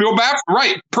 I feel bad.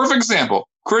 Right. Perfect example.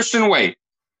 Christian Wade.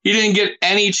 He didn't get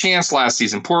any chance last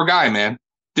season. Poor guy, man.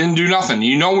 Didn't do nothing.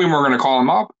 We were going to call him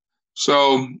up.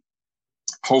 So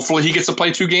hopefully he gets to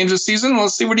play 2 games this season.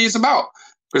 Let's see what he's about.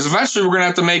 Because eventually we're going to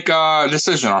have to make a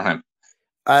decision on him.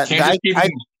 I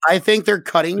think they're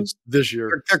cutting this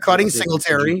year. They're cutting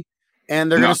Singletary,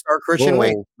 and they're going to start Christian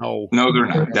Wade. No, they're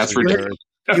not. That's ridiculous.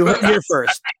 You heard here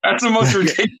first. That's the most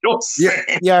ridiculous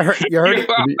thing. Yeah, you heard it.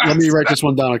 Let me write this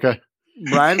one down, okay?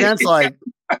 Brian Vance, like,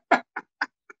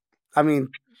 Tommy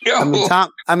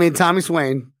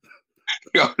Swain.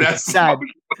 Yo, that's sad.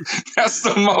 That's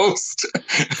the most.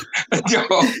 Yo,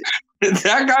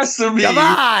 that guy's to me. Come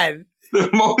on. The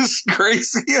most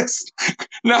craziest.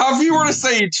 Now, if you were to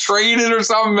say he traded or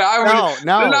something, I would.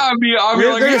 No. I'd be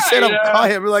like, sit up, call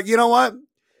him. We're like, you know what?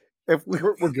 If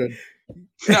we're good.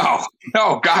 No,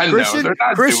 God, Christian, no. They're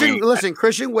not Christian, listen.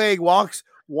 Christian Wade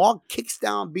kicks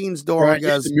down Beane's door. Right,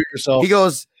 he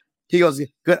goes.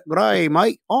 Good day,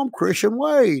 mate. I'm Christian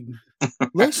Wade.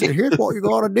 Listen, here's what you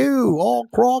got to do. All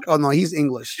croc. Oh no, he's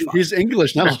English. He's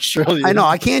English, not Australian. I know.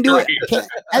 I can't do it.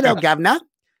 I know, governor.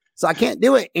 So I can't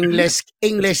do it.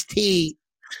 English tea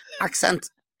accent.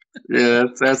 Yeah,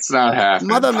 that's not happening.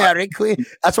 Mother Mary Queen.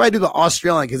 That's why I do the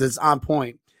Australian because it's on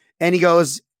point. And he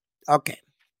goes, okay.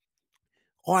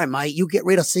 All right, mate, you get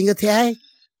rid of Singletary.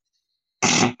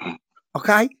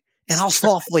 Okay? And I'll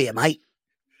start for you, mate.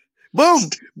 Boom.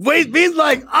 Wade's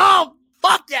like, oh,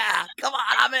 Fuck yeah. Come on,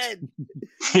 I'm in.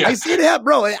 Yeah. I see that,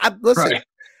 bro. Listen, right.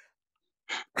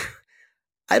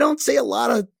 I don't say a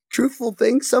lot of truthful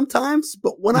things sometimes,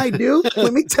 but when I do,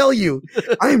 let me tell you,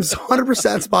 I am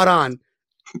 100% spot on.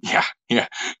 Yeah.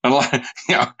 No,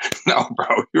 bro,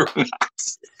 you're not.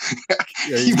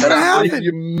 It's gonna happen.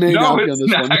 No, it's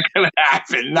not gonna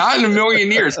happen. Not in a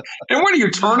million years. And what are you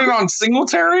turning on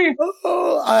Singletary?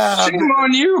 Shame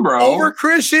on you, bro. Over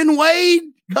Christian Wade.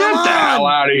 Get the hell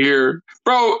out of here,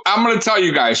 bro. I'm gonna tell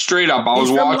you guys straight up. I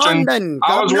was watching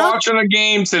a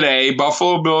game today,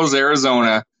 Buffalo Bills,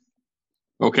 Arizona.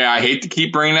 Okay, I hate to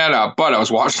keep bringing that up, but I was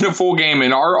watching a full game,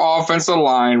 and our offensive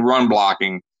line run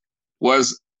blocking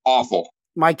was awful.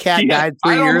 My cat died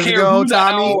 3 years ago,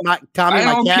 Tommy. I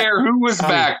don't care who was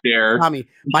back there. Tommy,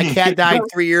 my cat died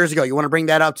 3 years ago. You want to bring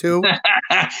that up too?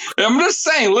 I'm just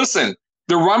saying, listen,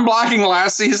 the run blocking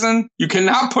last season, you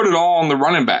cannot put it all on the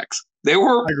running backs. They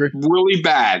were really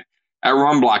bad at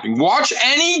run blocking. Watch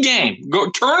any game. Go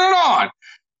turn it on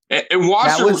and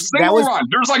watch a single run.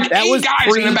 There's like 8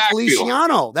 guys in the backfield.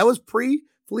 Feliciano. That was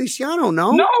pre-Feliciano,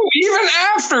 no? No, even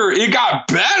after it got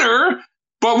better.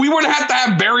 But we would have to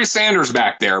have Barry Sanders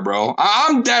back there, bro.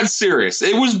 I'm dead serious.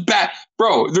 It was bad.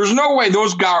 Bro, there's no way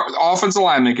those offensive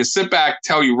linemen can sit back and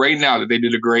tell you right now that they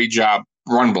did a great job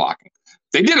run blocking.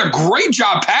 They did a great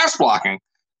job pass blocking,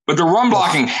 but the run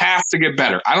blocking has to get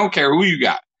better. I don't care who you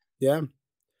got. Yeah.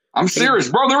 I'm serious,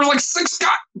 bro. There was like 6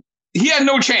 guys. He had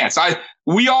no chance.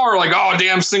 We are like, oh,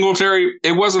 damn, Singletary.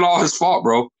 It wasn't all his fault,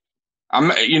 bro.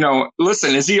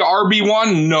 Listen, is he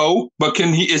RB1? No. But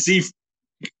is he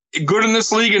good in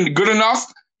this league and good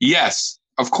enough? Yes,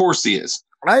 of course he is.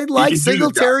 I like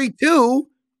Singletary too.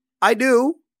 I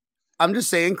do. I'm just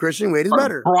saying Christian Wade is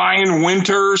better. Brian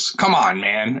Winters. Come on,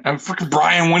 man. I'm freaking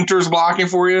Brian Winters blocking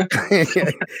for you.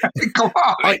 Come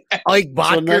on. Like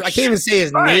Bacher. I can't even say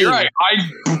his name. Right.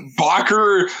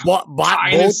 Bacher.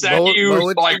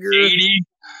 Like 80.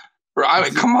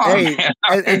 Come on, man.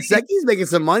 And Secchi's making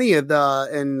some money at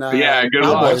good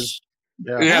luck.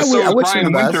 Yeah, so is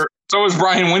Brian Winters. So is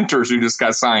Brian Winters, who just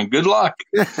got signed. Good luck.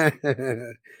 So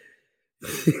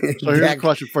here's a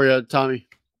question for you, Tommy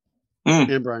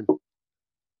and Brian.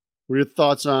 What are your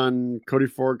thoughts on Cody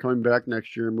Ford coming back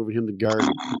next year and moving him to guard?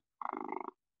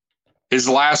 His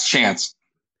last chance.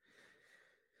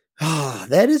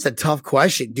 That is a tough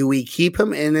question. Do we keep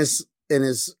him in his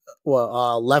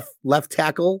left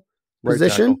tackle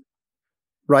position? Tackle.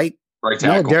 Right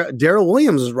tackle. No, Darrell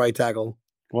Williams is right tackle.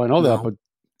 Well, I know that, but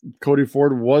Cody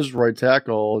Ford was right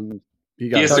tackle, and he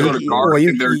has to go to guard.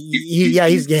 He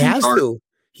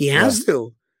has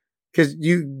to. Because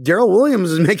Darrell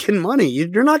Williams is making money.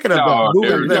 You're not going to move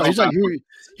him. No, he's like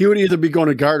he would either be going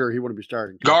to guard or he wouldn't be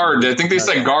starting. Guard. I think they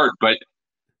said guard, but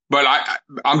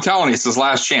I'm telling you, it's his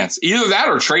last chance. Either that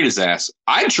or trade his ass.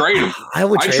 I'd trade him. I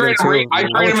would trade him. I'd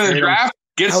trade him in the draft.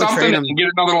 Get something and get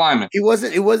another lineman. It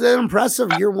wasn't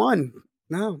impressive year one.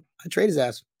 No, I'd trade his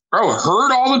ass. Bro,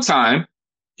 hurt all the time.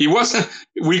 He wasn't.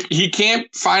 He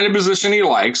can't find a position he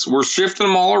likes. We're shifting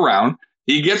him all around.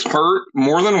 He gets hurt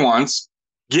more than once.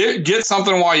 Get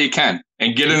something while you can,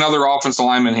 and get another offensive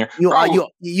lineman here.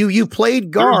 You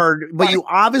played guard, but you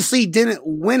obviously didn't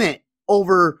win it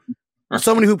over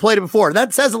somebody who played it before.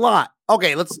 That says a lot.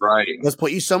 Okay, let's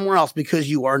put you somewhere else because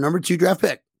you are number 2 draft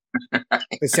pick.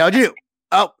 Let's see how you do.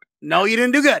 Oh no, you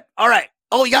didn't do good. All right.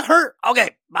 Oh, you got hurt.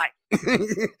 Okay, bye.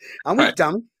 I'm with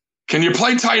Tommy. Can you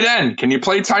play tight end?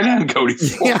 Cody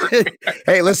Ford?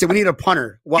 Hey, listen, we need a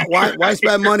punter. Why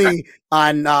spend money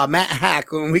on Matt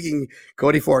Hack when we can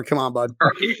Cody Ford? Come on, bud.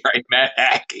 Right, Matt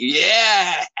Hack.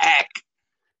 Yeah, Hack.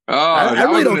 Oh, I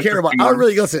really don't care about. I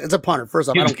really listen. It's a punter. First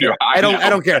off, I don't care. I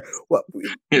don't care. Well,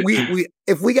 we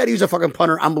if we got to use a fucking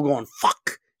punter, I'm going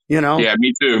fuck. Yeah,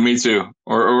 me too.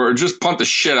 Or just punt the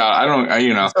shit out. I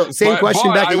don't. So, same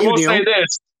question back at you, Neil. I will say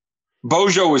this.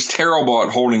 Bojo was terrible at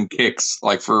holding kicks,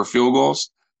 like for field goals.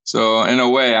 So in a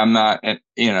way, I'm not,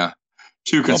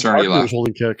 too concerned. Barkley was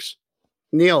holding kicks.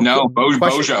 Neil, no,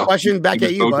 Bojo. Question back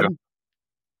at you, Bojo. bud.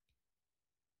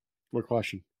 What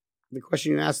question? The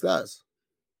question you asked us.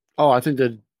 Oh, I think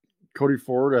that Cody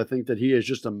Ford. I think that he is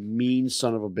just a mean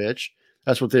son of a bitch.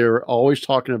 That's what they were always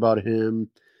talking about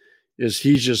him. Is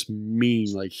he's just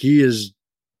mean? Like he is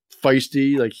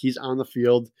feisty. Like he's on the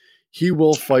field. He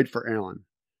will fight for Allen.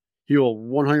 He will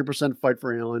 100% fight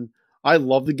for Allen. I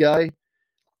love the guy.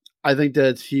 I think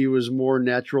that he was more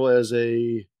natural as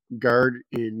a guard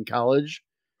in college,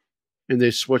 and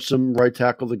they switched him right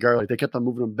tackle to guard. Like they kept on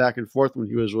moving him back and forth when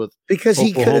he was with because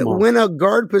Oklahoma. He couldn't win a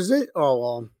guard position. Oh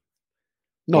well,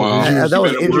 No, that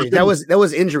was injury. That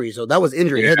was injury. So that was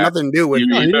injury. It had nothing to do with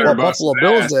what Buffalo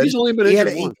Bills did. He's only been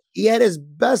injured he had his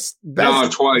best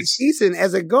season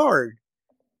as a guard.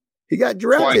 He got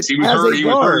drafted He was hurt. He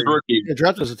was rookie. He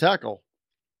drafted as a tackle.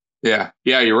 Yeah,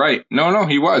 you're right. No,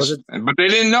 he was. But they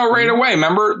didn't know right away.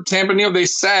 Remember, Tampa Neal, they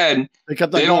said they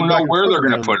don't know where they're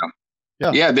going to put him.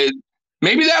 Yeah,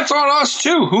 maybe that's on us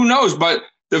too. Who knows? But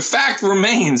the fact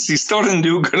remains, he still didn't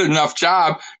do a good enough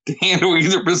job to handle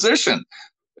either position.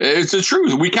 It's the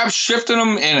truth. We kept shifting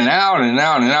him in and out and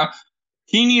out and out.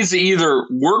 He needs to either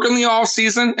work in the off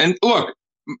season and look,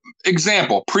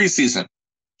 example, preseason.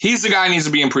 He's the guy who needs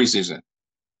to be in preseason.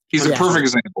 He's a perfect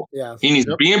example. Yeah. He needs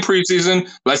to be in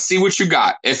preseason. Let's see what you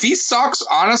got. If he sucks,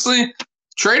 honestly,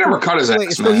 trade him or cut his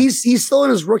ass. So he's still in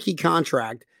his rookie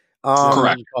contract.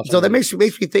 Correct. So that makes me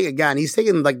think again. He's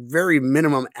taking like very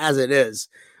minimum as it is.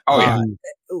 Oh yeah.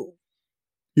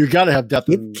 You got to have depth.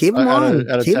 Keep him on.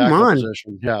 Keep him on.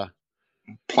 Position. Yeah.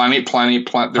 Plenty.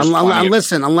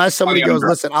 Listen, unless somebody goes,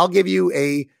 listen, I'll give you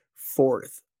a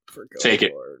fourth. Take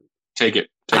it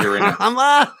right now.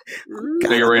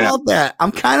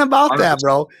 I'm kind of about that,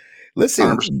 bro.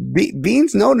 Listen,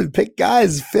 Beane's known to pick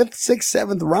guys 5th, 6th,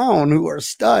 7th round who are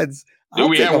studs.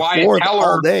 We had Wyatt Teller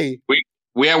all day.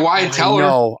 We had Wyatt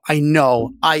Teller. I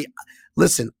know. I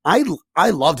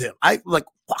loved him. I like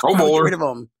Pro Bowler. Rid of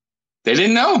him. They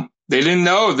didn't know. They didn't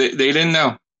know. They didn't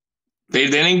know. They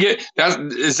didn't get. That's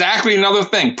exactly another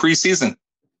thing. Preseason.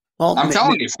 Well, I'm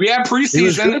telling you, if we had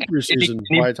preseason,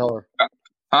 Wyatt Teller.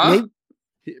 Huh?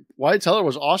 Wyatt Teller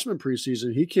was awesome in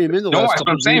preseason. He came in the last that's what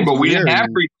I'm saying, but we didn't have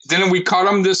preseason. Didn't we cut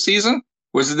him this season?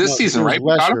 Was it this season, right?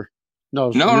 No,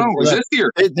 it was this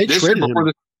year. They traded him.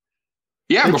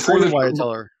 Before the Wyatt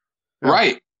Teller. Yeah.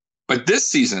 Right. But this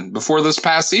season, before this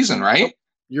past season, right?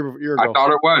 Year ago. I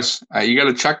thought it was. You got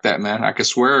to check that, man. I could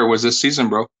swear it was this season,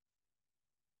 bro.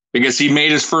 Because he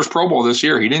made his first Pro Bowl this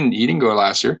year. He didn't go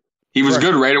last year. He was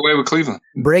good right away with Cleveland.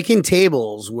 Breaking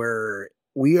tables where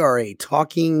we are a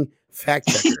talking fact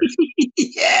checker.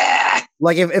 Yeah.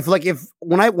 Like if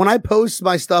when I post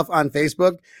my stuff on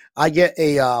Facebook, I get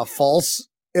a false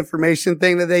information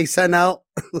thing that they send out.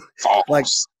 False. Like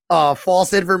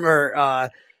false information or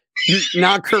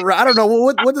not correct. I don't know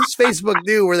what does Facebook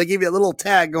do where they give you a little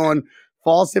tag going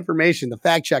false information. The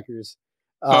fact checkers.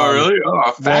 Oh really?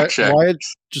 Oh, fact check.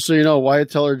 Just so you know, Wyatt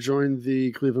Teller joined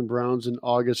the Cleveland Browns in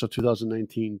August of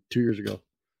 2019, 2 years ago.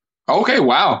 Okay,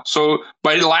 wow. So,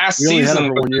 but last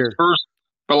season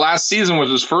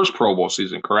was his first Pro Bowl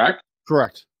season, correct?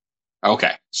 Correct.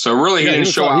 Okay, so really he didn't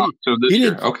show out. This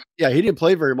year. Okay. Yeah, he didn't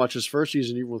play very much his first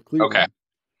season even with Cleveland.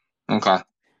 Okay.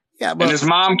 Yeah, and his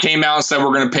mom came out and said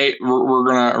we're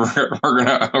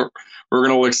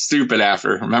gonna look stupid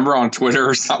after. Remember on Twitter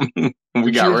or something?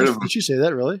 We got rid of him. Did she say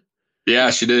that really?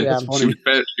 Yeah, she did. Yeah, she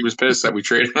was pissed that we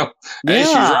traded him. Yeah, hey,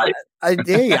 she's right.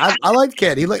 I like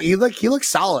Kid. He looks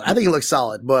solid. I think he looks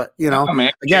solid. But again,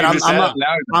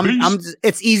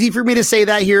 it's easy for me to say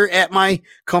that here at my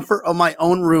comfort of my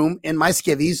own room in my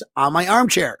skivvies on my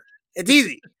armchair. It's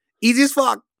easy as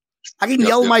fuck. I can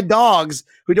yell at my dogs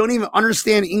who don't even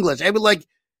understand English. I'd be like,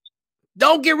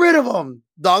 "Don't get rid of them."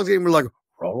 Dogs are gonna be like,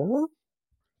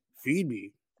 "Feed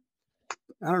me."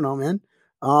 I don't know, man.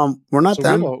 We're not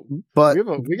them, but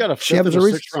we got a 5th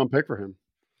or 6th round pick for him.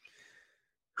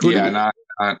 Not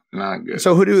good.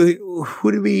 So who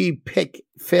do we pick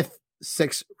 5th,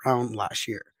 6th round last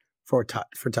year for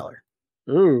Teller?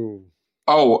 Ooh.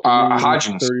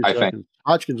 Hodgins, I think.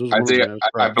 Hodgins was Isaiah,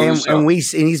 and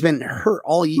he's been hurt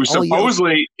all year.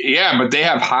 Supposedly, yeah, but they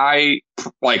have high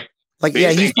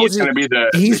he's supposed to be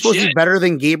better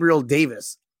than Gabriel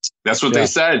Davis. That's what they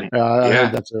said. I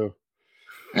heard that too.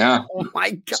 Yeah. Oh my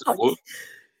god. So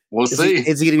we'll see.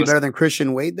 Is he going to be better than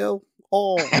Christian Wade though?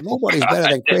 Oh, nobody's better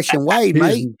than Christian Wade,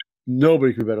 mate.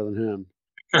 Nobody could be better than him.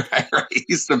 Right.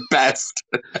 He's the best.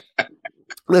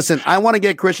 Listen, I want to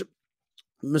get Christian.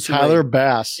 Mr. Tyler Wade,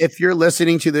 Bass. If you're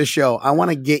listening to this show, I want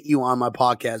to get you on my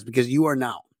podcast because you are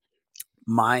now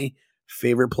my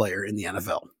favorite player in the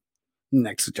NFL.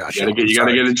 Next to Josh. You got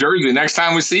to get a jersey. Next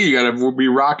time we see you, we'll be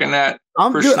rocking that.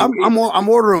 I'm good. I'm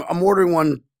ordering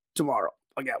one tomorrow.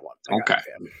 I got one. Okay.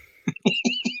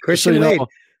 Christian Wade.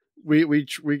 We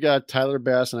got Tyler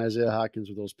Bass and Isaiah Hawkins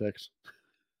with those picks.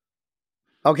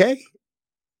 Okay.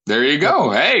 There you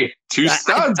go. Hey, 2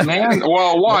 studs, man.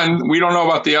 Well, one, we don't know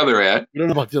about the other yet. We don't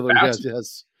know about the other yet,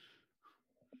 yes.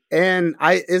 And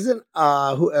Isaiah,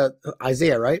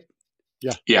 right?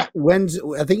 Yeah. Yeah.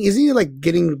 Isn't he like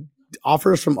getting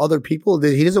offers from other people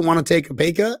that he doesn't want to take a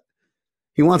pay cut?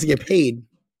 He wants to get paid.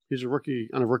 He's a rookie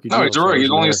on a rookie. No, he's a rookie. He's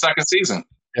only his 2nd season.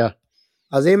 Yeah.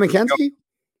 Isaiah McKenzie?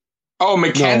 Oh,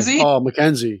 McKenzie? No. Oh,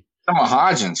 McKenzie.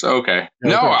 Hodgins. Okay.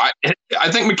 No, I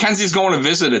think McKenzie's going to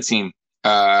visit a team.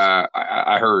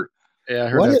 I heard. Yeah, I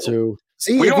heard that too.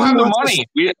 See, we don't have the money.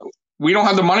 We don't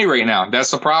have the money right now.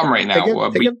 That's the problem right now.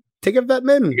 Take a vet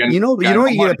min. You know what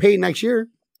you're gonna pay next year.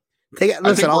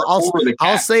 Listen,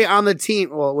 I'll say on the team.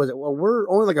 Well, we're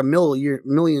only like $1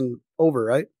 million over,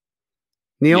 right?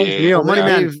 Neil, money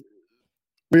man.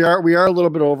 We are a little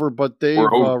bit over, but the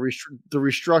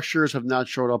restructures have not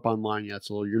showed up online yet,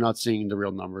 so you're not seeing the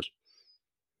real numbers.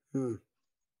 Well,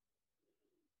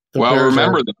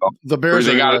 remember the Bears.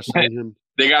 They got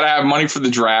to have money for the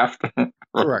draft.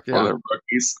 Correct. For their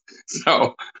rookies.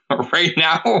 So right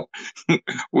now,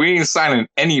 we ain't signing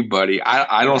anybody.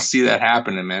 I don't see that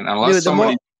happening, man. Unless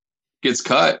somebody gets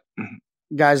cut.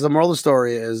 Guys, the moral of the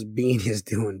story is Beane is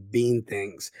doing Beane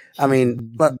things. I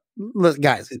mean, but look,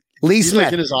 guys, Lee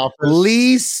Smith.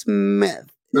 Lee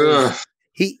Smith.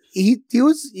 He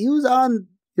was on.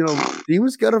 He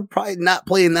was gonna probably not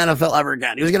play in the NFL ever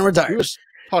again. He was gonna retire.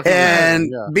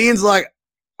 Beane's like,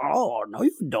 oh no,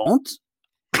 you don't.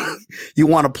 You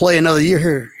want to play another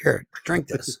year? Here, drink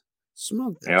this,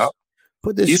 smoke this,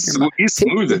 put this. He's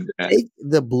smooth. Take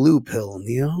the blue pill,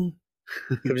 Neil.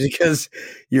 Because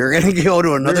you're going to go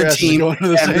to another team and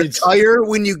retire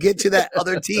when you get to that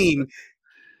other team.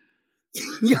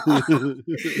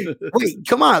 Wait,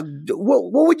 come on.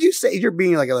 What would you say? You're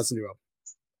being like a lesson to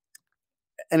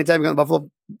anytime you go to Buffalo,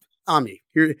 on me.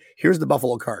 Here's the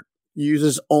Buffalo card. You use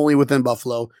this only within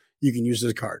Buffalo. You can use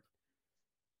this card.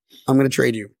 I'm going to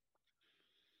trade you.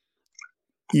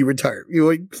 You retire.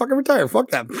 You fucking retire. Fuck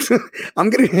that. I'm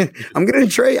gonna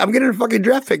trade. I'm getting a fucking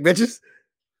draft pick, bitches.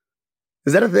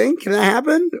 Is that a thing? Can that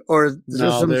happen? Or is there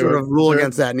some sort of rule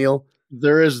against that, Neil?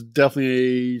 There is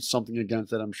definitely something against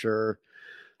that, I'm sure.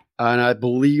 And I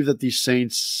believe that the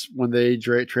Saints, when they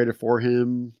traded for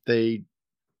him, they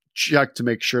checked to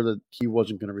make sure that he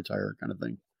wasn't going to retire, kind of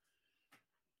thing.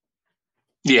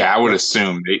 Yeah, I would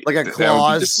assume. Like a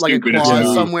clause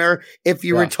somewhere. If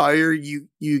you retire, you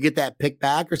get that pick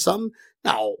back or something.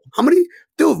 No. How many?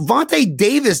 Dude, Vontae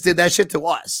Davis did that shit to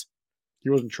us. He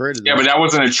wasn't traded. Yeah, but that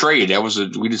wasn't a trade.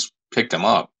 We just picked him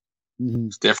up. Mm-hmm.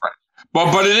 It's different.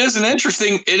 But it is an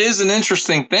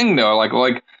interesting thing though.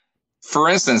 Like for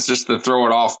instance, just to throw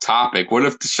it off topic, what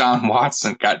if Deshaun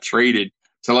Watson got traded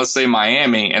to, let's say,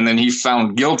 Miami, and then he's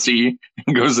found guilty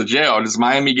and goes to jail? Does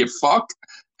Miami get fucked?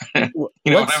 You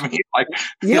know what I mean?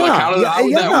 How does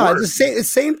that work? It's the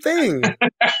same thing.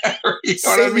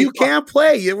 You can't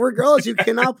play. Regardless, you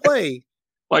cannot play.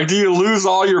 Like, do you lose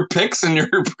all your picks and your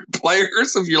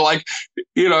players if you're like,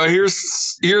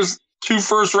 here's 2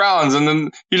 first rounds, and then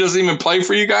he doesn't even play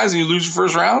for you guys, and you lose your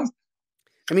first round?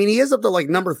 I mean, he is up to like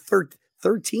number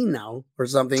 13 now or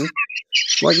something.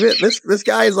 Like this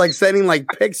guy is like sending like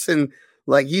pics and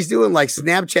like he's doing like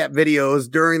Snapchat videos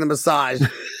during the massage.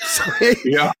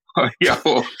 Yeah.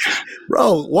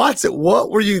 Bro, Watson,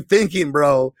 what were you thinking,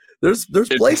 bro? There's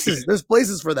places. There's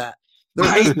places for that.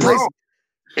 There's places.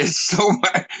 It's so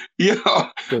bad.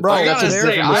 Bro, I gotta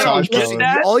say, I don't get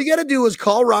that. All you gotta do is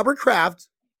call Robert Kraft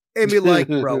and be like,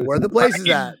 bro, where the places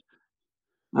at?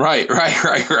 Right.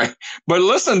 But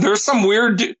listen, there's some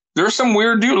weird dude.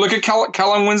 Look at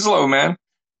Kellen Winslow, man.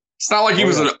 It's not like he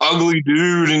was an ugly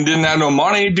dude and didn't have no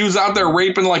money. Dude's out there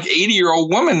raping like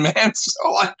 80-year-old women, man.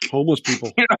 So like homeless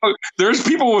people. There's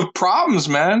people with problems,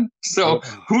 man. So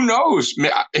who knows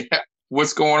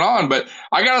what's going on? But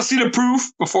I gotta see the proof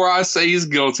before I say he's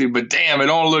guilty. But damn, it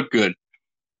don't look good.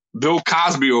 Bill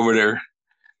Cosby over there.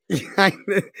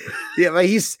 Yeah, but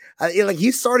he's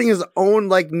starting his own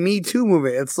like Me Too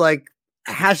movement. It's like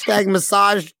hashtag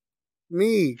massage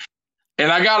me.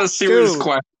 And I got a serious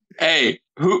question. Hey,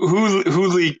 who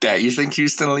leaked that? You think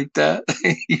Houston leaked that?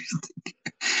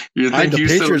 You think the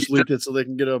Patriots leaked it so they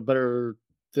can get a better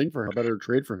thing for him, a better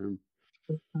trade for him?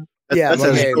 That's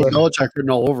Belichick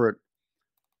written all over it.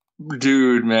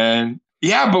 Dude, man.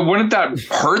 Yeah, but wouldn't that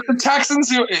hurt the Texans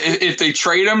if they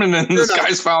trade him and then this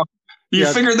guy's found? You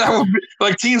figured that would be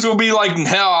like teams will be like,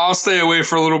 hell, I'll stay away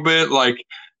for a little bit. Like,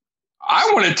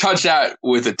 I wouldn't touch that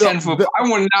with a 10-foot. I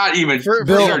would not even.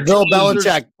 Bill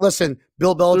Belichick. Listen,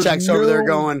 Bill Belichick's over there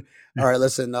going, all right,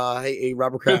 listen, hey,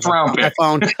 Robert Kraft. I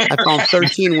found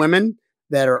 13 women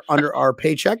that are under our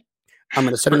paycheck. I'm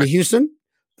going to send them to Houston.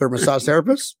 They're massage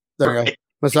therapists. They're going to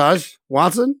massage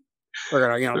Watson. We're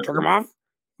going to, jerk them off.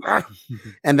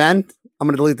 And then I'm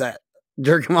going to delete that.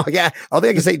 Jerk them off. Yeah, I don't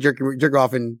think I can say jerk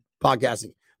off in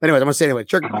podcasting. But anyways, I'm going to say anyway,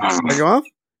 jerk them off.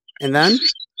 And then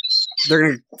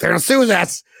they're gonna sue his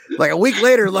ass. Like a week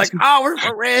later, like, oh,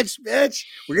 we're rich, bitch.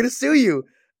 We're gonna sue you.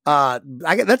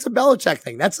 That's a Belichick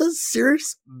thing. That's a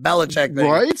serious Belichick thing,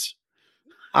 right?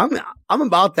 I'm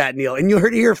about that, Neil. And you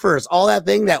heard it here first. All that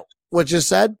thing that was just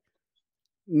said,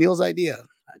 Neil's idea.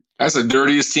 That's the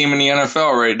dirtiest team in the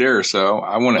NFL right there. So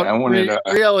I wanted to.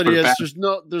 Reality is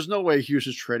there's no way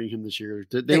Houston's trading him this year.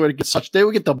 They would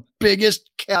get the biggest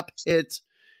cap hit.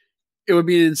 It would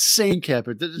be an insane cap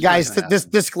hit. Guys, this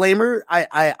disclaimer,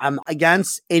 I'm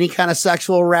against any kind of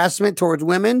sexual harassment towards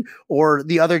women or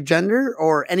the other gender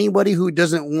or anybody who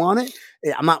doesn't want it.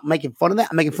 I'm not making fun of that.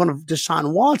 I'm making fun of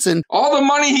Deshaun Watson. All the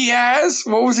money he has,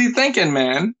 what was he thinking,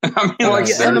 man? I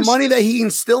mean, and the money that he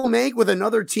can still make with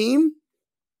another team.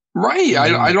 Right.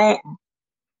 I don't.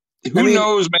 Who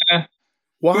knows, man?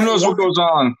 Who knows what goes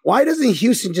on? Why doesn't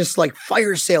Houston just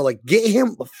fire sale? Get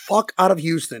him the fuck out of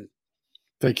Houston.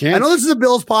 They can't. I know this is a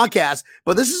Bills podcast,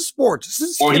 but this is sports. This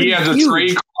is he has a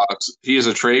trade clause. He has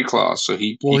a trade clause, so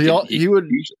he would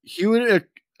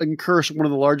incur one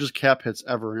of the largest cap hits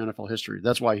ever in NFL history.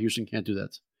 That's why Houston can't do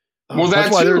that. Well,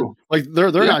 that's why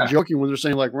they're not joking when they're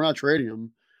saying we're not trading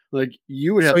him.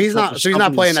 You would have. So he's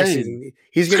not playing next season.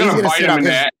 He's going to sit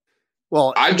out.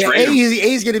 Well,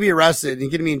 A's going to be arrested. He's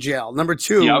going to be in jail. Number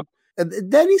 2, and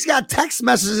then he's got text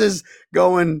messages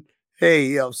going,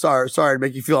 "Hey, sorry to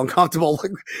make you feel uncomfortable."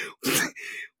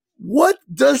 What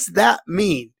does that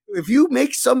mean? If you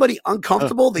make somebody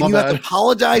uncomfortable, then you have to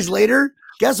apologize later.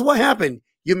 Guess what happened?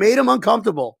 You made him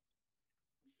uncomfortable.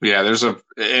 Yeah,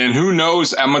 and who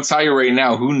knows? I'm gonna tell you right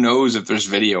now. Who knows if there's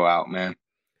video out, man?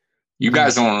 You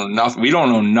guys don't know nothing. We don't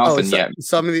know nothing yet.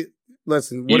 Some of the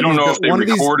listen. You don't know if they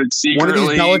recorded secretly. One of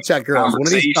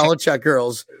these Belichick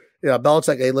girls. Yeah,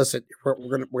 Belichick. Hey, listen,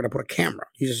 we're gonna put a camera.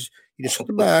 You just put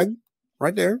the bag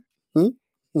right there.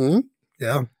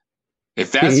 Yeah.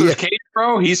 If that's the case,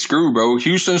 bro, he's screwed, bro.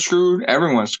 Houston's screwed.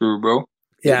 Everyone's screwed, bro.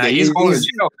 Yeah, he's going to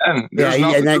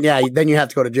jail. Then you have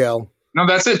to go to jail. No,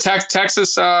 that's it.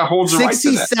 Texas holds the right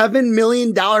to that. $67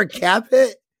 million cap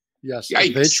hit. Yes,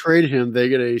 if they trade him, they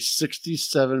get a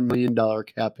 $67 million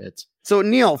cap hit. So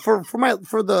Neil, for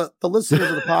the listeners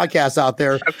of the podcast out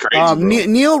there,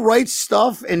 Neil writes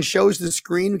stuff and shows the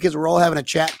screen because we're all having a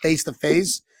chat face to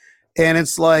face, and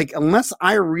it's unless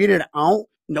I read it out,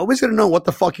 nobody's gonna know what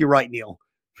the fuck you write, Neil.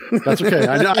 That's okay.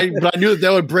 But I knew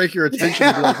that would break your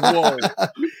attention. Whoa.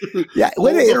 Yeah,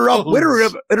 way to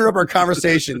interrupt our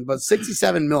conversation. But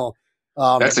 67 mil.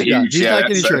 That's a huge. He's not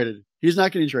getting traded. He's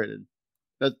not getting traded.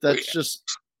 That's just.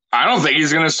 I don't think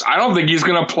he's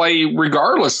gonna play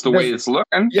regardless the way it's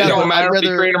looking. Yeah, it don't matter if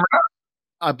you trade him or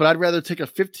not. But I'd rather take a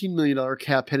 $15 million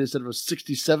cap hit instead of a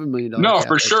 $67 million. No,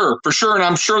 for sure, and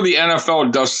I'm sure the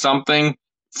NFL does something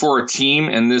for a team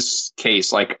in this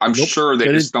case. I'm sure they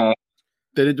just don't.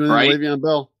 They didn't do anything with Le'Veon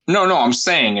Bell. No, I'm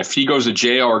saying if he goes to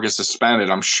jail or gets suspended,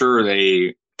 I'm sure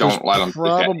they don't let him.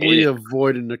 Probably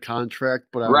avoiding the contract,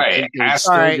 but all right,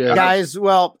 guys.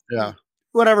 Well, yeah.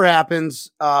 Whatever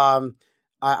happens,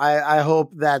 I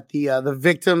hope that the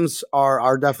victims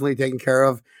are definitely taken care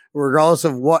of, regardless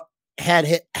of what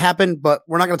had happened. But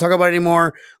we're not going to talk about it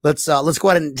anymore. Let's go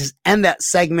ahead and just end that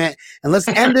segment, and let's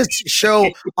end this show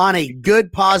on a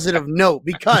good, positive note,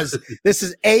 because this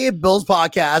is a Bills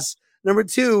podcast. Number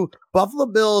 2, Buffalo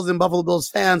Bills and Buffalo Bills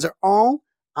fans are all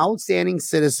outstanding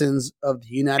citizens of the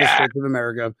United States of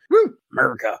America. Woo,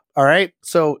 America. All right.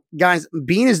 So, guys,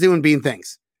 Beane is doing Beane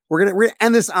things. We're gonna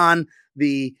end this on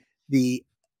the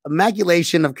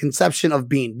immaculation of conception of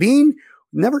Beane. Beane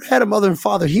never had a mother and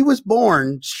father. He was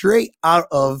born straight out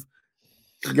of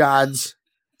God's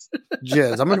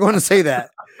jizz. I'm going to say that.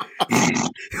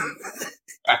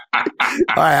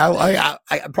 All right,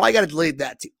 I probably got to delete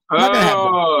that too.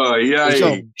 Oh, yeah.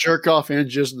 So jerk off and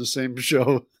jizz in the same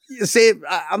show. Say,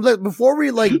 before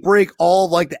we break all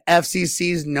the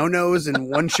FCC's no-nos in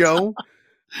one show.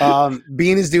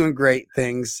 Beane is doing great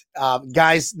things.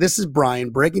 Guys, this is Brian,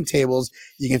 Breaking Tables.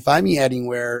 You can find me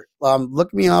anywhere.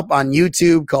 Look me up on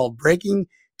YouTube called Breaking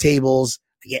Tables.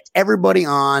 I get everybody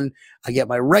on. I get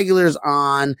my regulars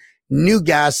on, new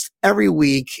guests every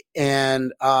week.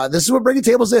 And this is what Breaking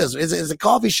Tables is. It's a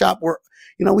coffee shop where,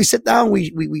 we sit down,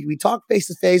 we talk face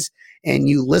to face, and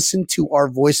you listen to our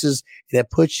voices that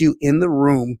puts you in the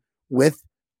room with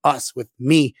us, with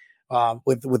me.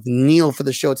 With Neil for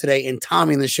the show today and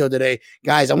Tommy in the show today.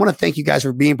 Guys, I want to thank you guys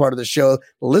for being part of the show.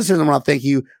 The listeners, I want to thank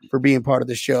you for being part of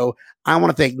the show. I want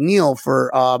to thank Neil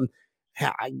for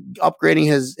upgrading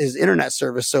his internet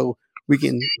service so we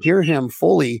can hear him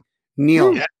fully.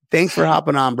 Neil, thanks for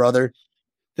hopping on, brother.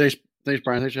 Thanks,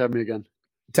 Brian. Thanks for having me again.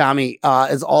 Talmy,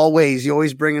 as always, you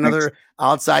always bring another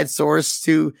outside source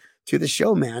to the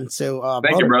show, man. So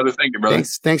thank you, brother. Thank you, brother.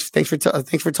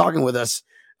 Thanks for talking with us.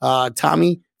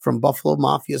 Tommy from Buffalo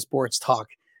Mafia Sports Talk.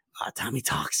 Tommy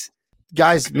Talks.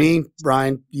 Guys, me,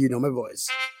 Brian, you know my voice.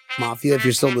 Mafia, if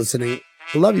you're still listening,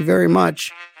 I love you very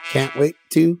much. Can't wait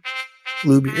to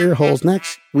lube your ear holes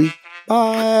next week.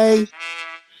 Bye.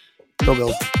 Go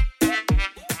Bills.